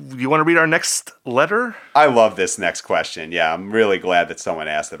 You want to read our next letter? I love this next question. Yeah, I'm really glad that someone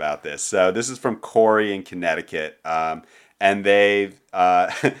asked about this. So this is from Corey in Connecticut, and they've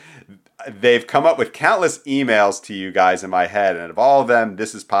they've come up with countless emails to you guys in my head, and of all of them,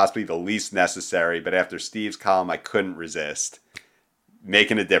 this is possibly the least necessary. But after Steve's column, I couldn't resist.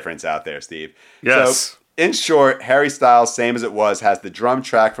 Making a difference out there, Steve. Yes. So, in short, Harry Styles, Same As It Was, has the drum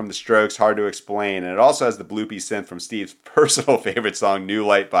track from The Strokes, Hard to Explain, and it also has the bloopy synth from Steve's personal favorite song, New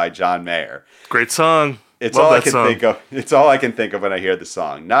Light by John Mayer. Great song. It's all I can think of. It's all I can think of when I hear the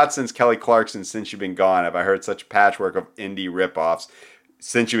song. Not since Kelly Clarkson, Since You've Been Gone, have I heard such a patchwork of indie ripoffs.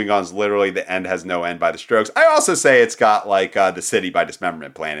 Since You've Been Gone is literally The End Has No End by The Strokes. I also say it's got like The City by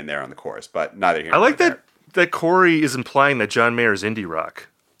Dismemberment playing in there on the chorus, but neither here. I like that Corey is implying that John Mayer is indie rock.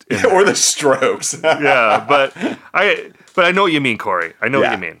 Or The Strokes. Yeah, but I know what you mean, Corey. I know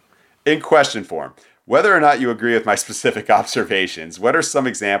what you mean. In question form, whether or not you agree with my specific observations, what are some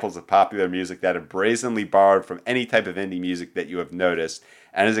examples of popular music that have brazenly borrowed from any type of indie music that you have noticed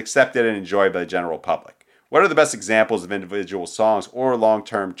and is accepted and enjoyed by the general public? What are the best examples of individual songs or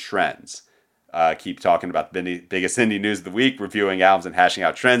long-term trends? Keep talking about the biggest indie news of the week, reviewing albums and hashing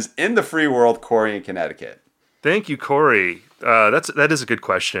out trends in the free world. Corey in Connecticut. Thank you, Corey. That is a good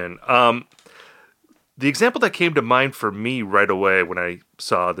question. The example that came to mind for me right away when I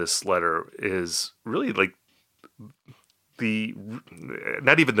saw this letter is really like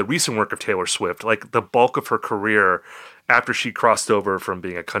not even the recent work of Taylor Swift, like the bulk of her career after she crossed over from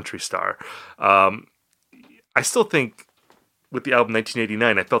being a country star. I still think with the album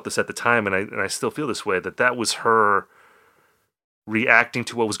 1989, I felt this at the time, and I still feel this way, that was her reacting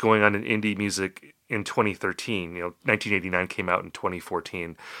to what was going on in indie music in 2013. 1989 came out in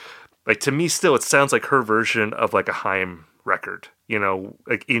 2014. Like, to me still, it sounds like her version of like a Haim record.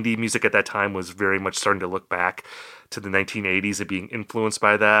 Like indie music at that time was very much starting to look back to the 1980s and being influenced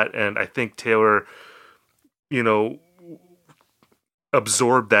by that. And I think Taylor,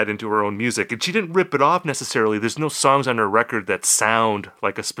 absorbed that into her own music. And she didn't rip it off necessarily. There's no songs on her record that sound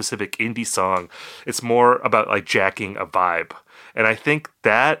like a specific indie song. It's more about like jacking a vibe. And I think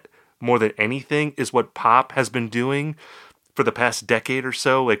that, more than anything, is what pop has been doing for the past decade or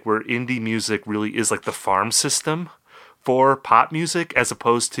so, like where indie music really is like the farm system for pop music, as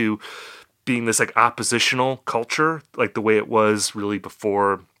opposed to being this like oppositional culture, like the way it was really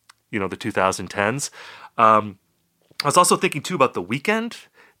before, the 2010s. I was also thinking too about The Weeknd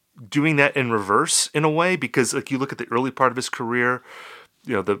doing that in reverse in a way, because like you look at the early part of his career,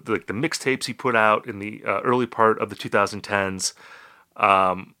 the mixtapes he put out in the early part of the 2010s,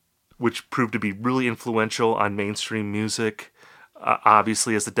 which proved to be really influential on mainstream music,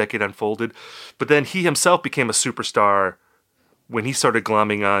 obviously, as the decade unfolded. But then he himself became a superstar when he started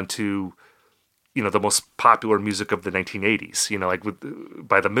glomming on to, the most popular music of the 1980s,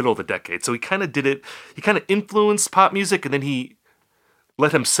 by the middle of the decade. So he kind of did it, he kind of influenced pop music, and then he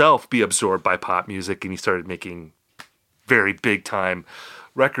let himself be absorbed by pop music, and he started making very big time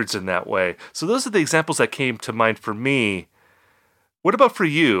records in that way. So those are the examples that came to mind for me. What about for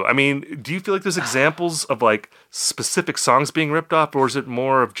you? I mean, do you feel like there's examples of like specific songs being ripped off, or is it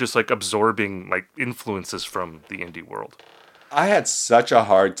more of just like absorbing like influences from the indie world? I had such a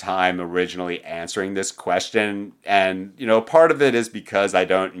hard time originally answering this question. And, part of it is because I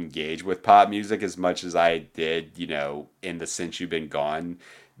don't engage with pop music as much as I did, in the Since You've Been Gone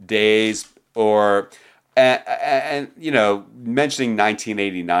days. And mentioning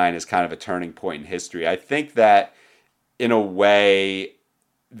 1989 is kind of a turning point in history. I think that, in a way,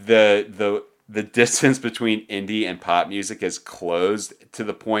 the distance between indie and pop music has closed to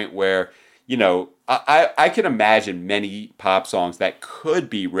the point where, I can imagine many pop songs that could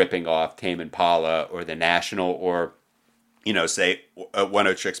be ripping off Tame Impala or The National or, say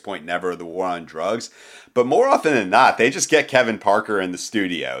 106 Point Never, The War on Drugs. But more often than not, they just get Kevin Parker in the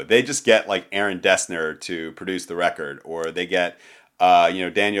studio. They just get like Aaron Dessner to produce the record, or they get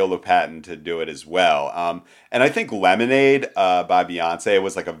Daniel Lopatin to do it as well. And I think Lemonade by Beyonce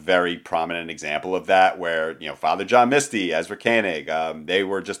was like a very prominent example of that, where, Father John Misty, Ezra Koenig, they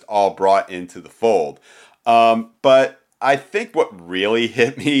were just all brought into the fold. But I think what really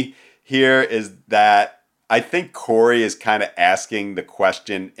hit me here is that I think Corey is kind of asking the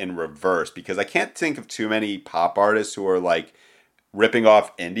question in reverse, because I can't think of too many pop artists who are like ripping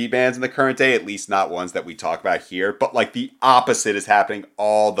off indie bands in the current day, at least not ones that we talk about here. But like the opposite is happening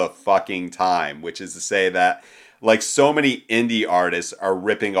all the fucking time, which is to say that like so many indie artists are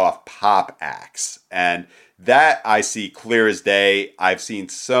ripping off pop acts. And that I see clear as day. I've seen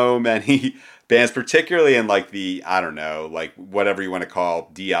so many bands, particularly in like the, I don't know, like whatever you want to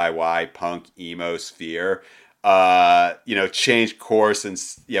call DIY punk emo sphere, change course and,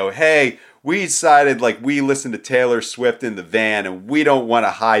 hey, we decided like we listened to Taylor Swift in the van and we don't want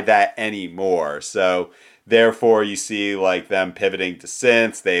to hide that anymore. So therefore you see like them pivoting to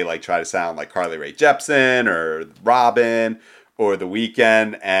synths. They like try to sound like Carly Rae Jepsen or Robin or The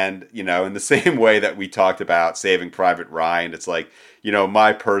Weeknd. And, in the same way that we talked about Saving Private Ryan, it's like,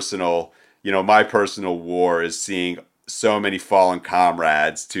 my personal war is seeing so many fallen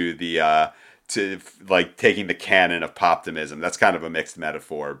comrades to the, to like taking the canon of poptimism. That's kind of a mixed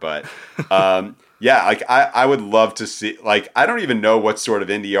metaphor, but like I would love to see, like, I don't even know what sort of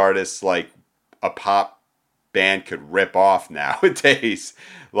indie artists like a pop band could rip off nowadays.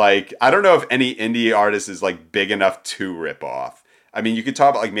 Like, I don't know if any indie artist is like big enough to rip off. I mean, you could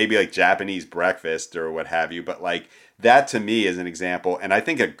talk about like maybe like Japanese Breakfast or what have you, but like that to me is an example, and I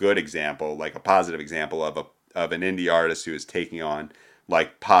think a good example, like a positive example of an indie artist who is taking on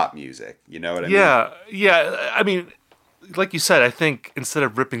like pop music. You know what I mean? Yeah. I mean, like you said, I think instead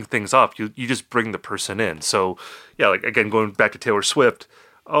of ripping things off, you just bring the person in. So, yeah, like again, going back to Taylor Swift,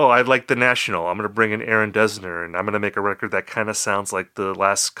 oh, I like The National. I'm going to bring in Aaron Dessner, and I'm going to make a record that kind of sounds like the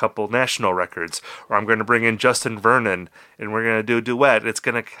last couple National records. Or I'm going to bring in Justin Vernon, and we're going to do a duet. It's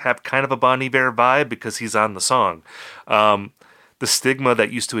going to have kind of a Bon Iver vibe because he's on the song. The stigma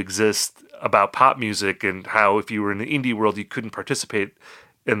that used to exist about pop music and how if you were in the indie world, you couldn't participate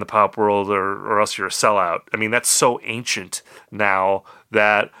in the pop world or else you're a sellout. I mean, that's so ancient now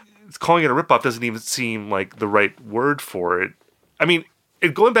that calling it a ripoff doesn't even seem like the right word for it. I mean,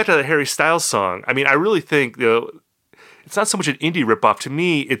 going back to the Harry Styles song, I mean, I really think it's not so much an indie ripoff. To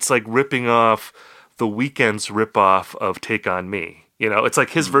me, it's like ripping off The Weeknd's ripoff of Take On Me. It's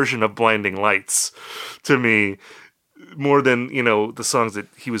like his version of Blinding Lights to me, more than, the songs that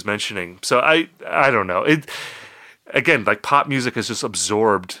he was mentioning. So I don't know. It again, like pop music has just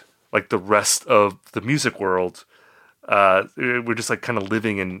absorbed like the rest of the music world. We're just like kind of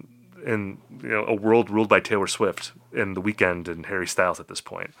living in a world ruled by Taylor Swift and The Weeknd and Harry Styles at this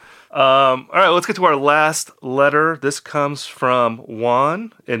point. All right, let's get to our last letter. This comes from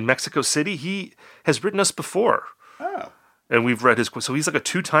Juan in Mexico City. He has written us before. Oh. And we've read his, so he's like a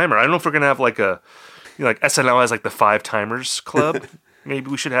two-timer. I don't know if we're going to have like a, like SNL has like the 5-timers club. Maybe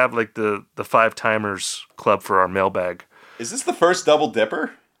we should have like the 5-timers club for our mailbag. Is this the first double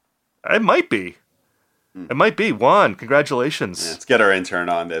dipper? It might be. It might be. Juan, congratulations. Yeah, let's get our intern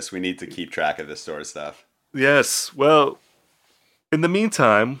on this. We need to keep track of this sort of stuff. Yes. Well, in the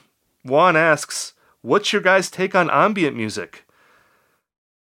meantime, Juan asks, what's your guys' take on ambient music?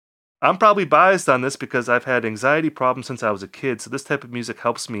 I'm probably biased on this because I've had anxiety problems since I was a kid, so this type of music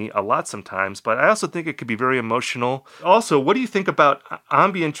helps me a lot sometimes, but I also think it could be very emotional. Also, what do you think about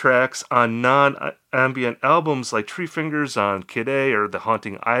ambient tracks on non-ambient albums like Tree Fingers on Kid A or The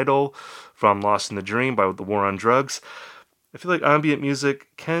Haunting Idol from Lost in the Dream by The War on Drugs? I feel like ambient music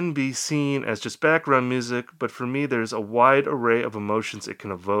can be seen as just background music, but for me there's a wide array of emotions it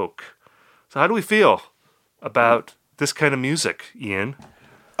can evoke. So how do we feel about this kind of music, Ian?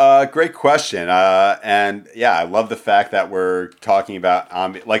 Great question. And yeah, I love the fact that we're talking about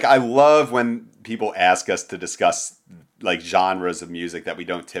ambient. Like, I love when people ask us to discuss like genres of music that we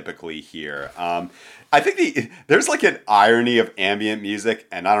don't typically hear. I think there's like an irony of ambient music,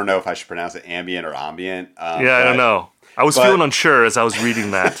 and I don't know if I should pronounce it ambient or ambient. I don't know. I was feeling unsure as I was reading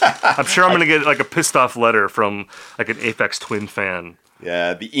that. I'm sure I'm going to get like a pissed off letter from like an Aphex Twin fan.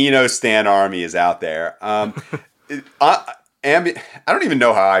 Yeah, the Eno Stan Army is out there. Ambient. I don't even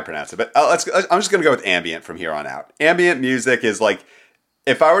know how I pronounce it, but I'm just gonna go with ambient from here on out. Ambient music is like,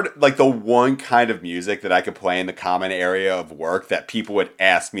 if I were to, like the one kind of music that I could play in the common area of work that people would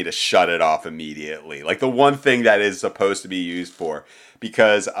ask me to shut it off immediately. Like the one thing that is supposed to be used for,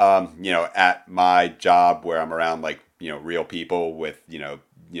 because at my job where I'm around like real people with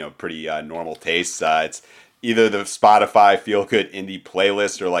pretty normal tastes, it's either the Spotify feel good indie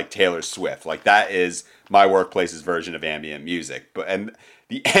playlist or like Taylor Swift. Like that is my workplace's version of ambient music.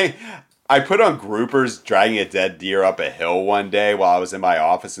 I put on Groupers dragging a dead deer up a hill one day while I was in my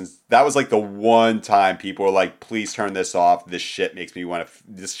office, and that was like the one time people were like, "Please turn this off. This shit makes me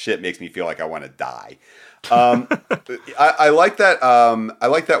feel like I want to die." I like that. I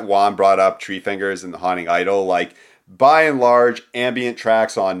like that Juan brought up Tree Fingers and The Haunting Idol. Like, by and large, ambient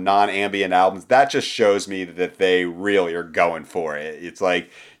tracks on non-ambient albums, that just shows me that they really are going for it. It's like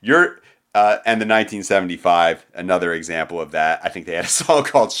and the 1975, another example of that. I think they had a song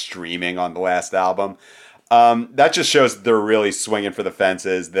called Streaming on the last album. That just shows that they're really swinging for the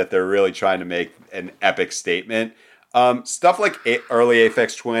fences, that they're really trying to make an epic statement. Stuff like early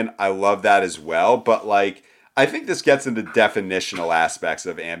Aphex Twin, I love that as well. But like, I think this gets into definitional aspects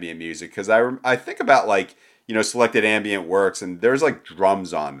of ambient music, because I think about like, selected ambient works, and there's like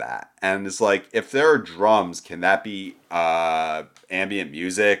drums on that. And it's like, if there are drums, can that be ambient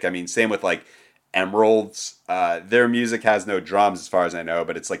music? I mean, same with like Emeralds. Their music has no drums as far as I know,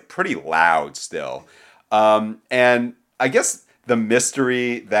 but it's like pretty loud still. And I guess the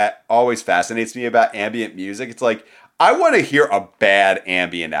mystery that always fascinates me about ambient music, it's like, I want to hear a bad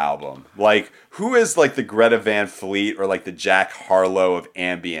ambient album. Like, who is like the Greta Van Fleet or like the Jack Harlow of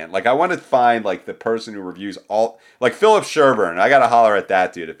ambient? Like, I want to find like the person who reviews all, like Philip Sherburne. I got to holler at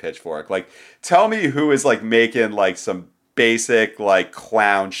that dude at Pitchfork. Like, tell me who is like making like some basic like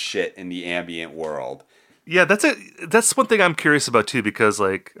clown shit in the ambient world. Yeah, that's one thing I'm curious about too, because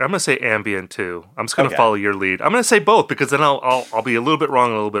like, I'm gonna say ambient too. I'm just gonna follow your lead. I'm gonna say both, because then I'll be a little bit wrong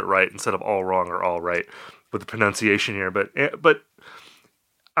and a little bit right, instead of all wrong or all right with the pronunciation here. But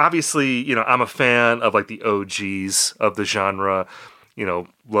obviously, I'm a fan of like the OGs of the genre.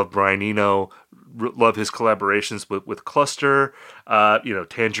 Love Brian Eno, love his collaborations with Cluster.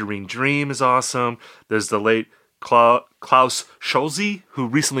 Tangerine Dream is awesome. There's the late Klaus Scholze, who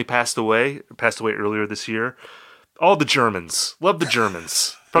recently passed away earlier this year. All the Germans, love the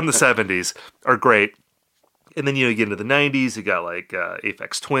Germans from the 70s, are great. And then you get into the 90s, you got like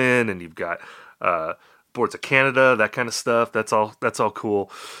Aphex Twin, and you've got Boards of Canada, that kind of stuff. That's all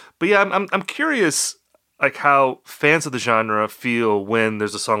cool. But yeah, I'm curious like how fans of the genre feel when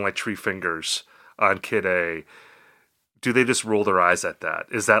there's a song like Tree Fingers on Kid A. Do they just roll their eyes at that?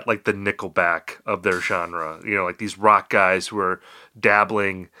 Is that like the Nickelback of their genre? Like these rock guys who are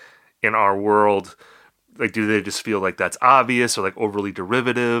dabbling in our world. Like, do they just feel like that's obvious or like overly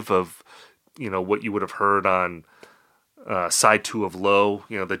derivative of, what you would have heard on side 2 of Low,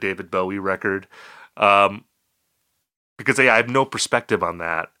 the David Bowie record? Because I have no perspective on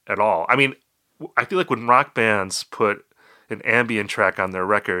that at all. I mean, I feel like when rock bands put an ambient track on their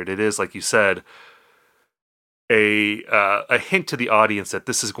record, it is, like you said, a hint to the audience that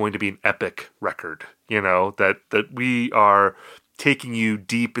this is going to be an epic record, that we are taking you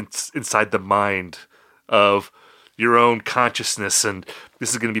deep inside the mind of your own consciousness, and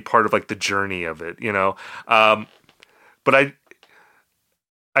this is going to be part of like the journey of it, but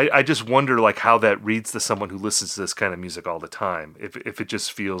I just wonder like how that reads to someone who listens to this kind of music all the time. If it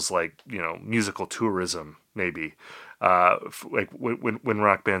just feels like, musical tourism, maybe. Like when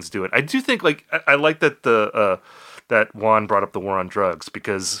rock bands do it. I do think like I like that that Juan brought up the war on drugs,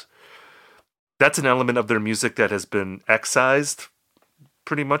 because that's an element of their music that has been excised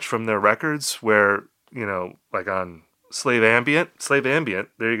pretty much from their records, where, like on Slave Ambient,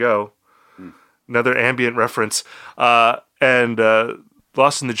 there you go. Another ambient reference. And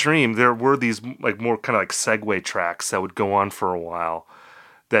Lost in the Dream, there were these like more kind of like segue tracks that would go on for a while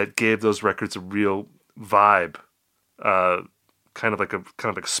that gave those records a real vibe. Kind of like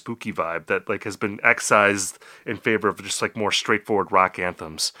a spooky vibe that like has been excised in favor of just like more straightforward rock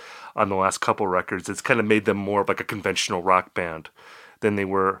anthems on the last couple records. It's kind of made them more of like a conventional rock band than they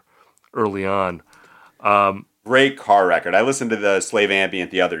were early on. Great car record. I listened to the Slave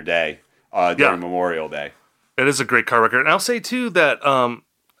Ambient the other day during Memorial Day. It is a great car record. And I'll say too that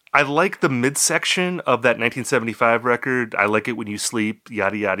I like the midsection of that 1975 record. I Like It When You Sleep,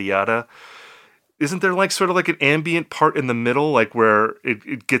 yada yada yada. Isn't there like sort of like an ambient part in the middle, like where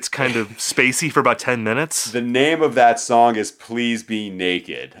it gets kind of spacey for about 10 minutes? The name of that song is Please Be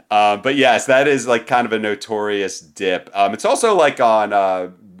Naked. But yes, that is like kind of a notorious dip. It's also like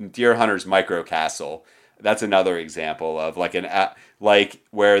on Deer Hunter's Micro Castle. That's another example of like like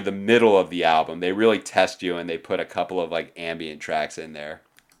where the middle of the album, they really test you and they put a couple of like ambient tracks in there.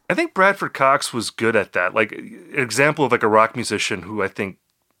 I think Bradford Cox was good at that. Like an example of like a rock musician who I think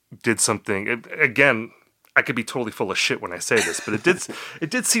did something. Again, I could be totally full of shit when I say this, but it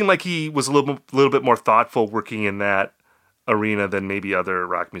did seem like he was a little bit more thoughtful working in that arena than maybe other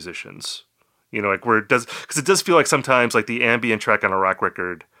rock musicians. Like where it does, because it does feel like sometimes like the ambient track on a rock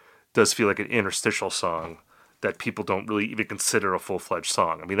record does feel like an interstitial song that people don't really even consider a full-fledged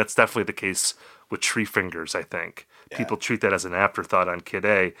song. I mean, that's definitely the case with Tree Fingers, I think. Yeah. People treat that as an afterthought on Kid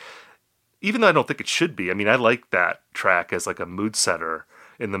A, even though I don't think it should be. I mean, I like that track as like a mood setter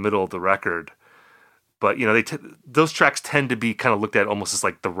in the middle of the record. But, you know, those tracks tend to be kind of looked at almost as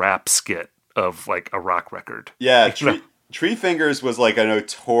like the rap skit of like a rock record. Yeah, Tree Fingers was like a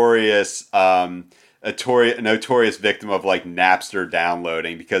notorious victim of like Napster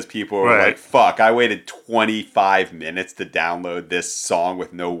downloading, because people were like, fuck, I waited 25 minutes to download this song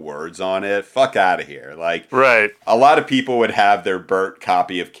with no words on it. Fuck out of here. Like, a lot of people would have their burnt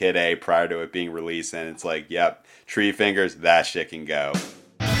copy of Kid A prior to it being released, and it's like, yep, Tree Fingers, that shit can go.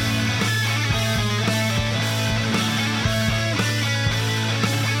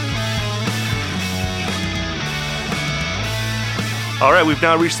 All right, we've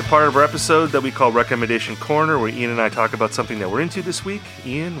now reached the part of our episode that we call Recommendation Corner, where Ian and I talk about something that we're into this week.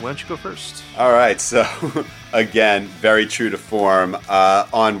 Ian, why don't you go first? All right, so again, very true to form.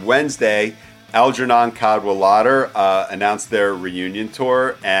 On Wednesday, Algernon Cadwallader announced their reunion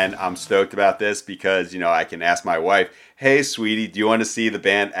tour, and I'm stoked about this because, you know, I can ask my wife, hey, sweetie, do you want to see the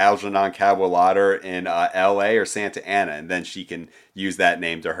band Algernon Cadwallader in L.A. or Santa Ana? And then she can use that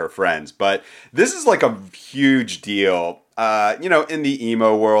name to her friends. But this is like a huge deal. You know, in the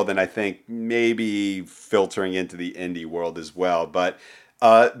emo world, and I think maybe filtering into the indie world as well. But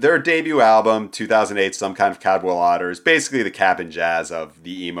their debut album, 2008, Some Kind of Cadwallader, is basically the Cap and Jazz of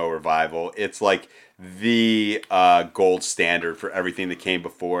the emo revival. It's like the gold standard for everything that came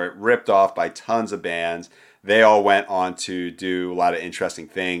before it, ripped off by tons of bands. They all went on to do a lot of interesting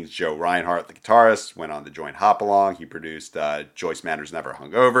things. Joe Reinhardt, the guitarist, went on to join Hopalong. He produced Joyce Manor's Never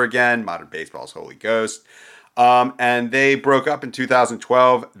Hung Over Again, Modern Baseball's Holy Ghost. And they broke up in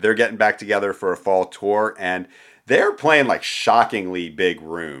 2012. They're getting back together for a fall tour, and they're playing like shockingly big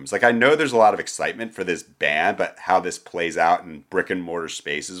rooms. Like, I know there's a lot of excitement for this band, but how this plays out in brick and mortar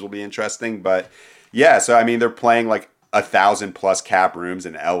spaces will be interesting. But yeah, so I mean, they're playing like 1,000+ cap rooms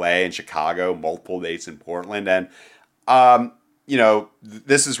in LA and Chicago, multiple dates in Portland. And, you know,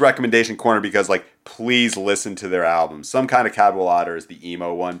 this is Recommendation Corner because, like, please listen to their album. Some Kind of Cadwallader is the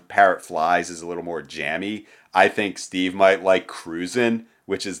emo one. Parrot Flies is a little more jammy. I think Steve might like Cruisin',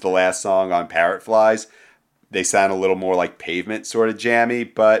 which is the last song on Parrot Flies. They sound a little more like Pavement, sort of jammy.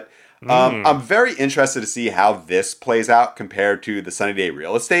 But I'm very interested to see how this plays out compared to the Sunny Day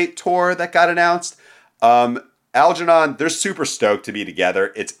Real Estate tour that got announced. Algernon, they're super stoked to be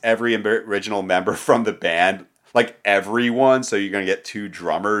together. It's every original member from the band, like everyone. So you're going to get 2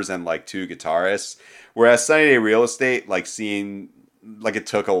 drummers and like 2 guitarists. Whereas Sunny Day Real Estate, like it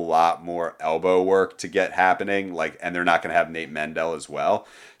took a lot more elbow work to get happening. Like, and they're not going to have Nate Mendel as well.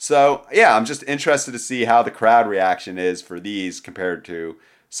 So yeah, I'm just interested to see how the crowd reaction is for these compared to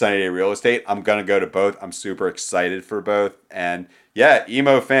Sunny Day Real Estate. I'm going to go to both. I'm super excited for both. And yeah,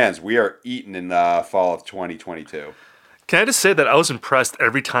 emo fans, we are eating in the fall of 2022. Can I just say that I was impressed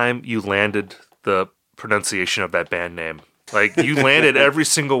every time you landed the pronunciation of that band name. Like, you landed every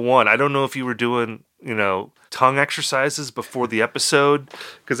single one. I don't know if you were doing, you know, tongue exercises before the episode,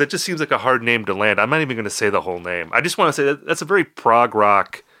 because it just seems like a hard name to land. I'm not even going to say the whole name. I just want to say that that's a very prog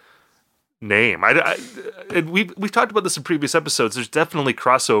rock name. And we've talked about this in previous episodes. There's definitely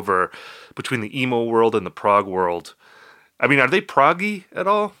crossover between the emo world and the prog world. I mean, are they proggy at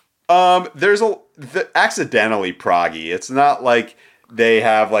all? There's accidentally proggy. It's not like they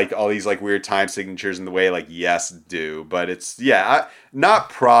have like all these like weird time signatures in the way like Yes do, but it's not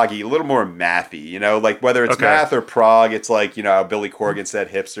proggy, a little more mathy, you know, like whether it's math or prog, it's like, you know, how Billy Corgan said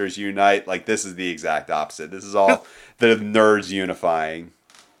hipsters unite. Like, this is the exact opposite. This is all the nerds unifying.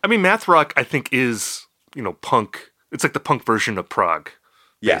 I mean, math rock, I think, is, you know, punk. It's like the punk version of prog,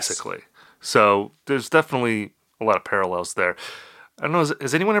 basically. Yes. So there's definitely a lot of parallels there. I don't know,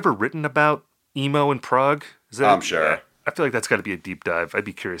 has anyone ever written about emo and prog? I'm sure. I feel like that's got to be a deep dive. I'd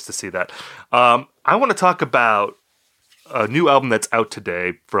be curious to see that. I want to talk about a new album that's out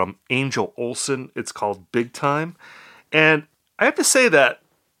today from Angel Olsen. It's called Big Time. And I have to say that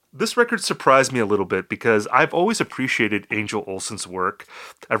this record surprised me a little bit because I've always appreciated Angel Olsen's work.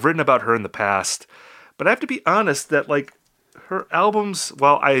 I've written about her in the past. But I have to be honest that, like, her albums,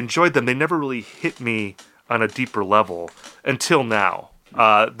 while I enjoyed them, they never really hit me on a deeper level until now.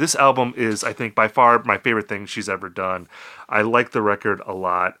 This album is, I think, by far my favorite thing she's ever done. I like the record a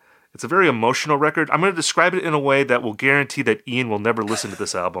lot. It's a very emotional record. I'm going to describe it in a way that will guarantee that Ian will never listen to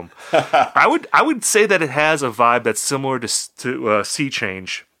this album. I would say that it has a vibe that's similar to Sea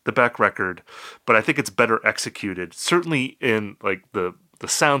Change, the Beck record, but I think it's better executed. Certainly in like the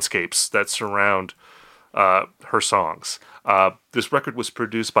soundscapes that surround her songs. This record was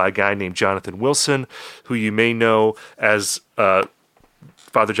produced by a guy named Jonathan Wilson, who you may know as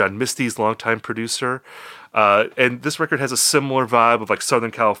Father John Misty's longtime producer. And this record has a similar vibe of like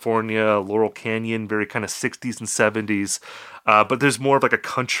Southern California, Laurel Canyon, very kind of 60s and 70s. But there's more of like a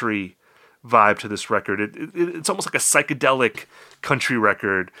country vibe to this record. It's almost like a psychedelic country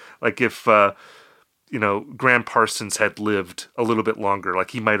record. Like if, Graham Parsons had lived a little bit longer,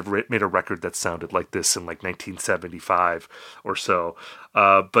 like he might have made a record that sounded like this in like 1975 or so.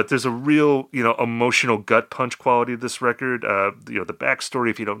 But there's a real, emotional gut punch quality to this record. The backstory,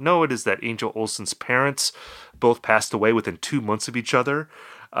 if you don't know it, is that Angel Olsen's parents both passed away within 2 months of each other.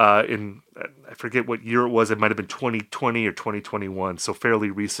 I forget what year it was. It might have been 2020 or 2021, so fairly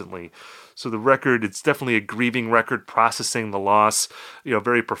recently. So the record, it's definitely a grieving record, processing the loss,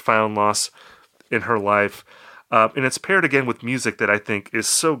 very profound loss in her life. And it's paired again with music that I think is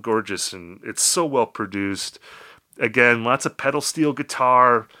so gorgeous and it's so well produced. Again, lots of pedal steel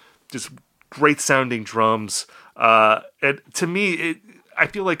guitar, just great sounding drums. And to me, I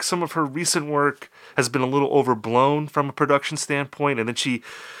feel like some of her recent work has been a little overblown from a production standpoint. And then she,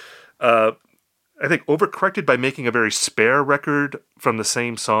 I think, overcorrected by making a very spare record from the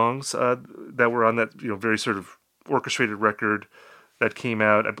same songs that were on that, very sort of orchestrated record that came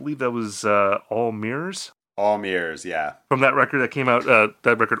out. I believe that was All Mirrors. All Mirrors, yeah. From that record that came out,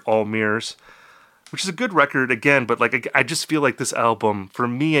 that record All Mirrors, which is a good record again, but like I just feel like this album, for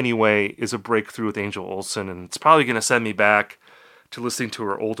me anyway, is a breakthrough with Angel Olsen, and it's probably going to send me back to listening to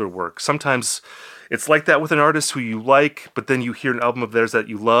her older work. Sometimes it's like that with an artist who you like, but then you hear an album of theirs that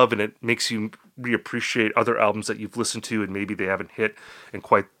you love, and it makes you reappreciate other albums that you've listened to, and maybe they haven't hit in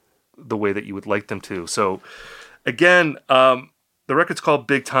quite the way that you would like them to. So, again, the record's called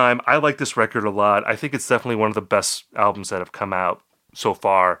Big Time. I like this record a lot. I think it's definitely one of the best albums that have come out so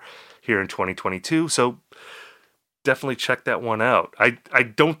far here in 2022. So definitely check that one out. I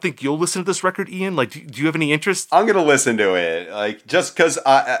don't think you'll listen to this record, Ian. Like, do you have any interest? I'm going to listen to it. Like, just because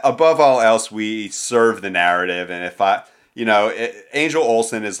above all else, we serve the narrative. And if Angel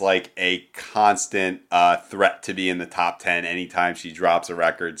Olsen is like a constant threat to be in the top 10 anytime she drops a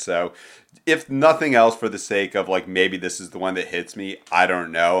record. So if nothing else, for the sake of like, maybe this is the one that hits me, I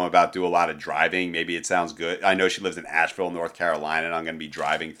don't know. I'm about to do a lot of driving. Maybe it sounds good. I know she lives in Asheville, North Carolina, and I'm going to be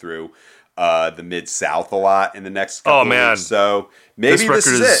driving through the Mid-South a lot in the next couple of weeks. So maybe this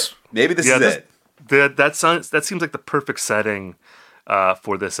is it. Maybe this is it. That seems like the perfect setting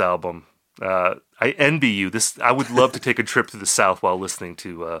for this album. I envy you. I would love to take a trip to the South while listening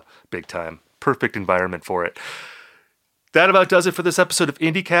to Big Time. Perfect environment for it. That about does it for this episode of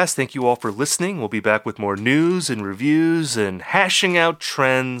IndieCast. Thank you all for listening. We'll be back with more news and reviews and hashing out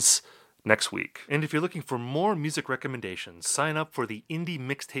trends next week. And if you're looking for more music recommendations, sign up for the Indie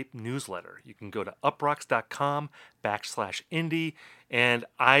Mixtape newsletter. You can go to uprocks.com/indie, and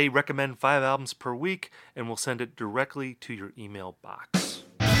I recommend 5 albums per week, and we'll send it directly to your email box.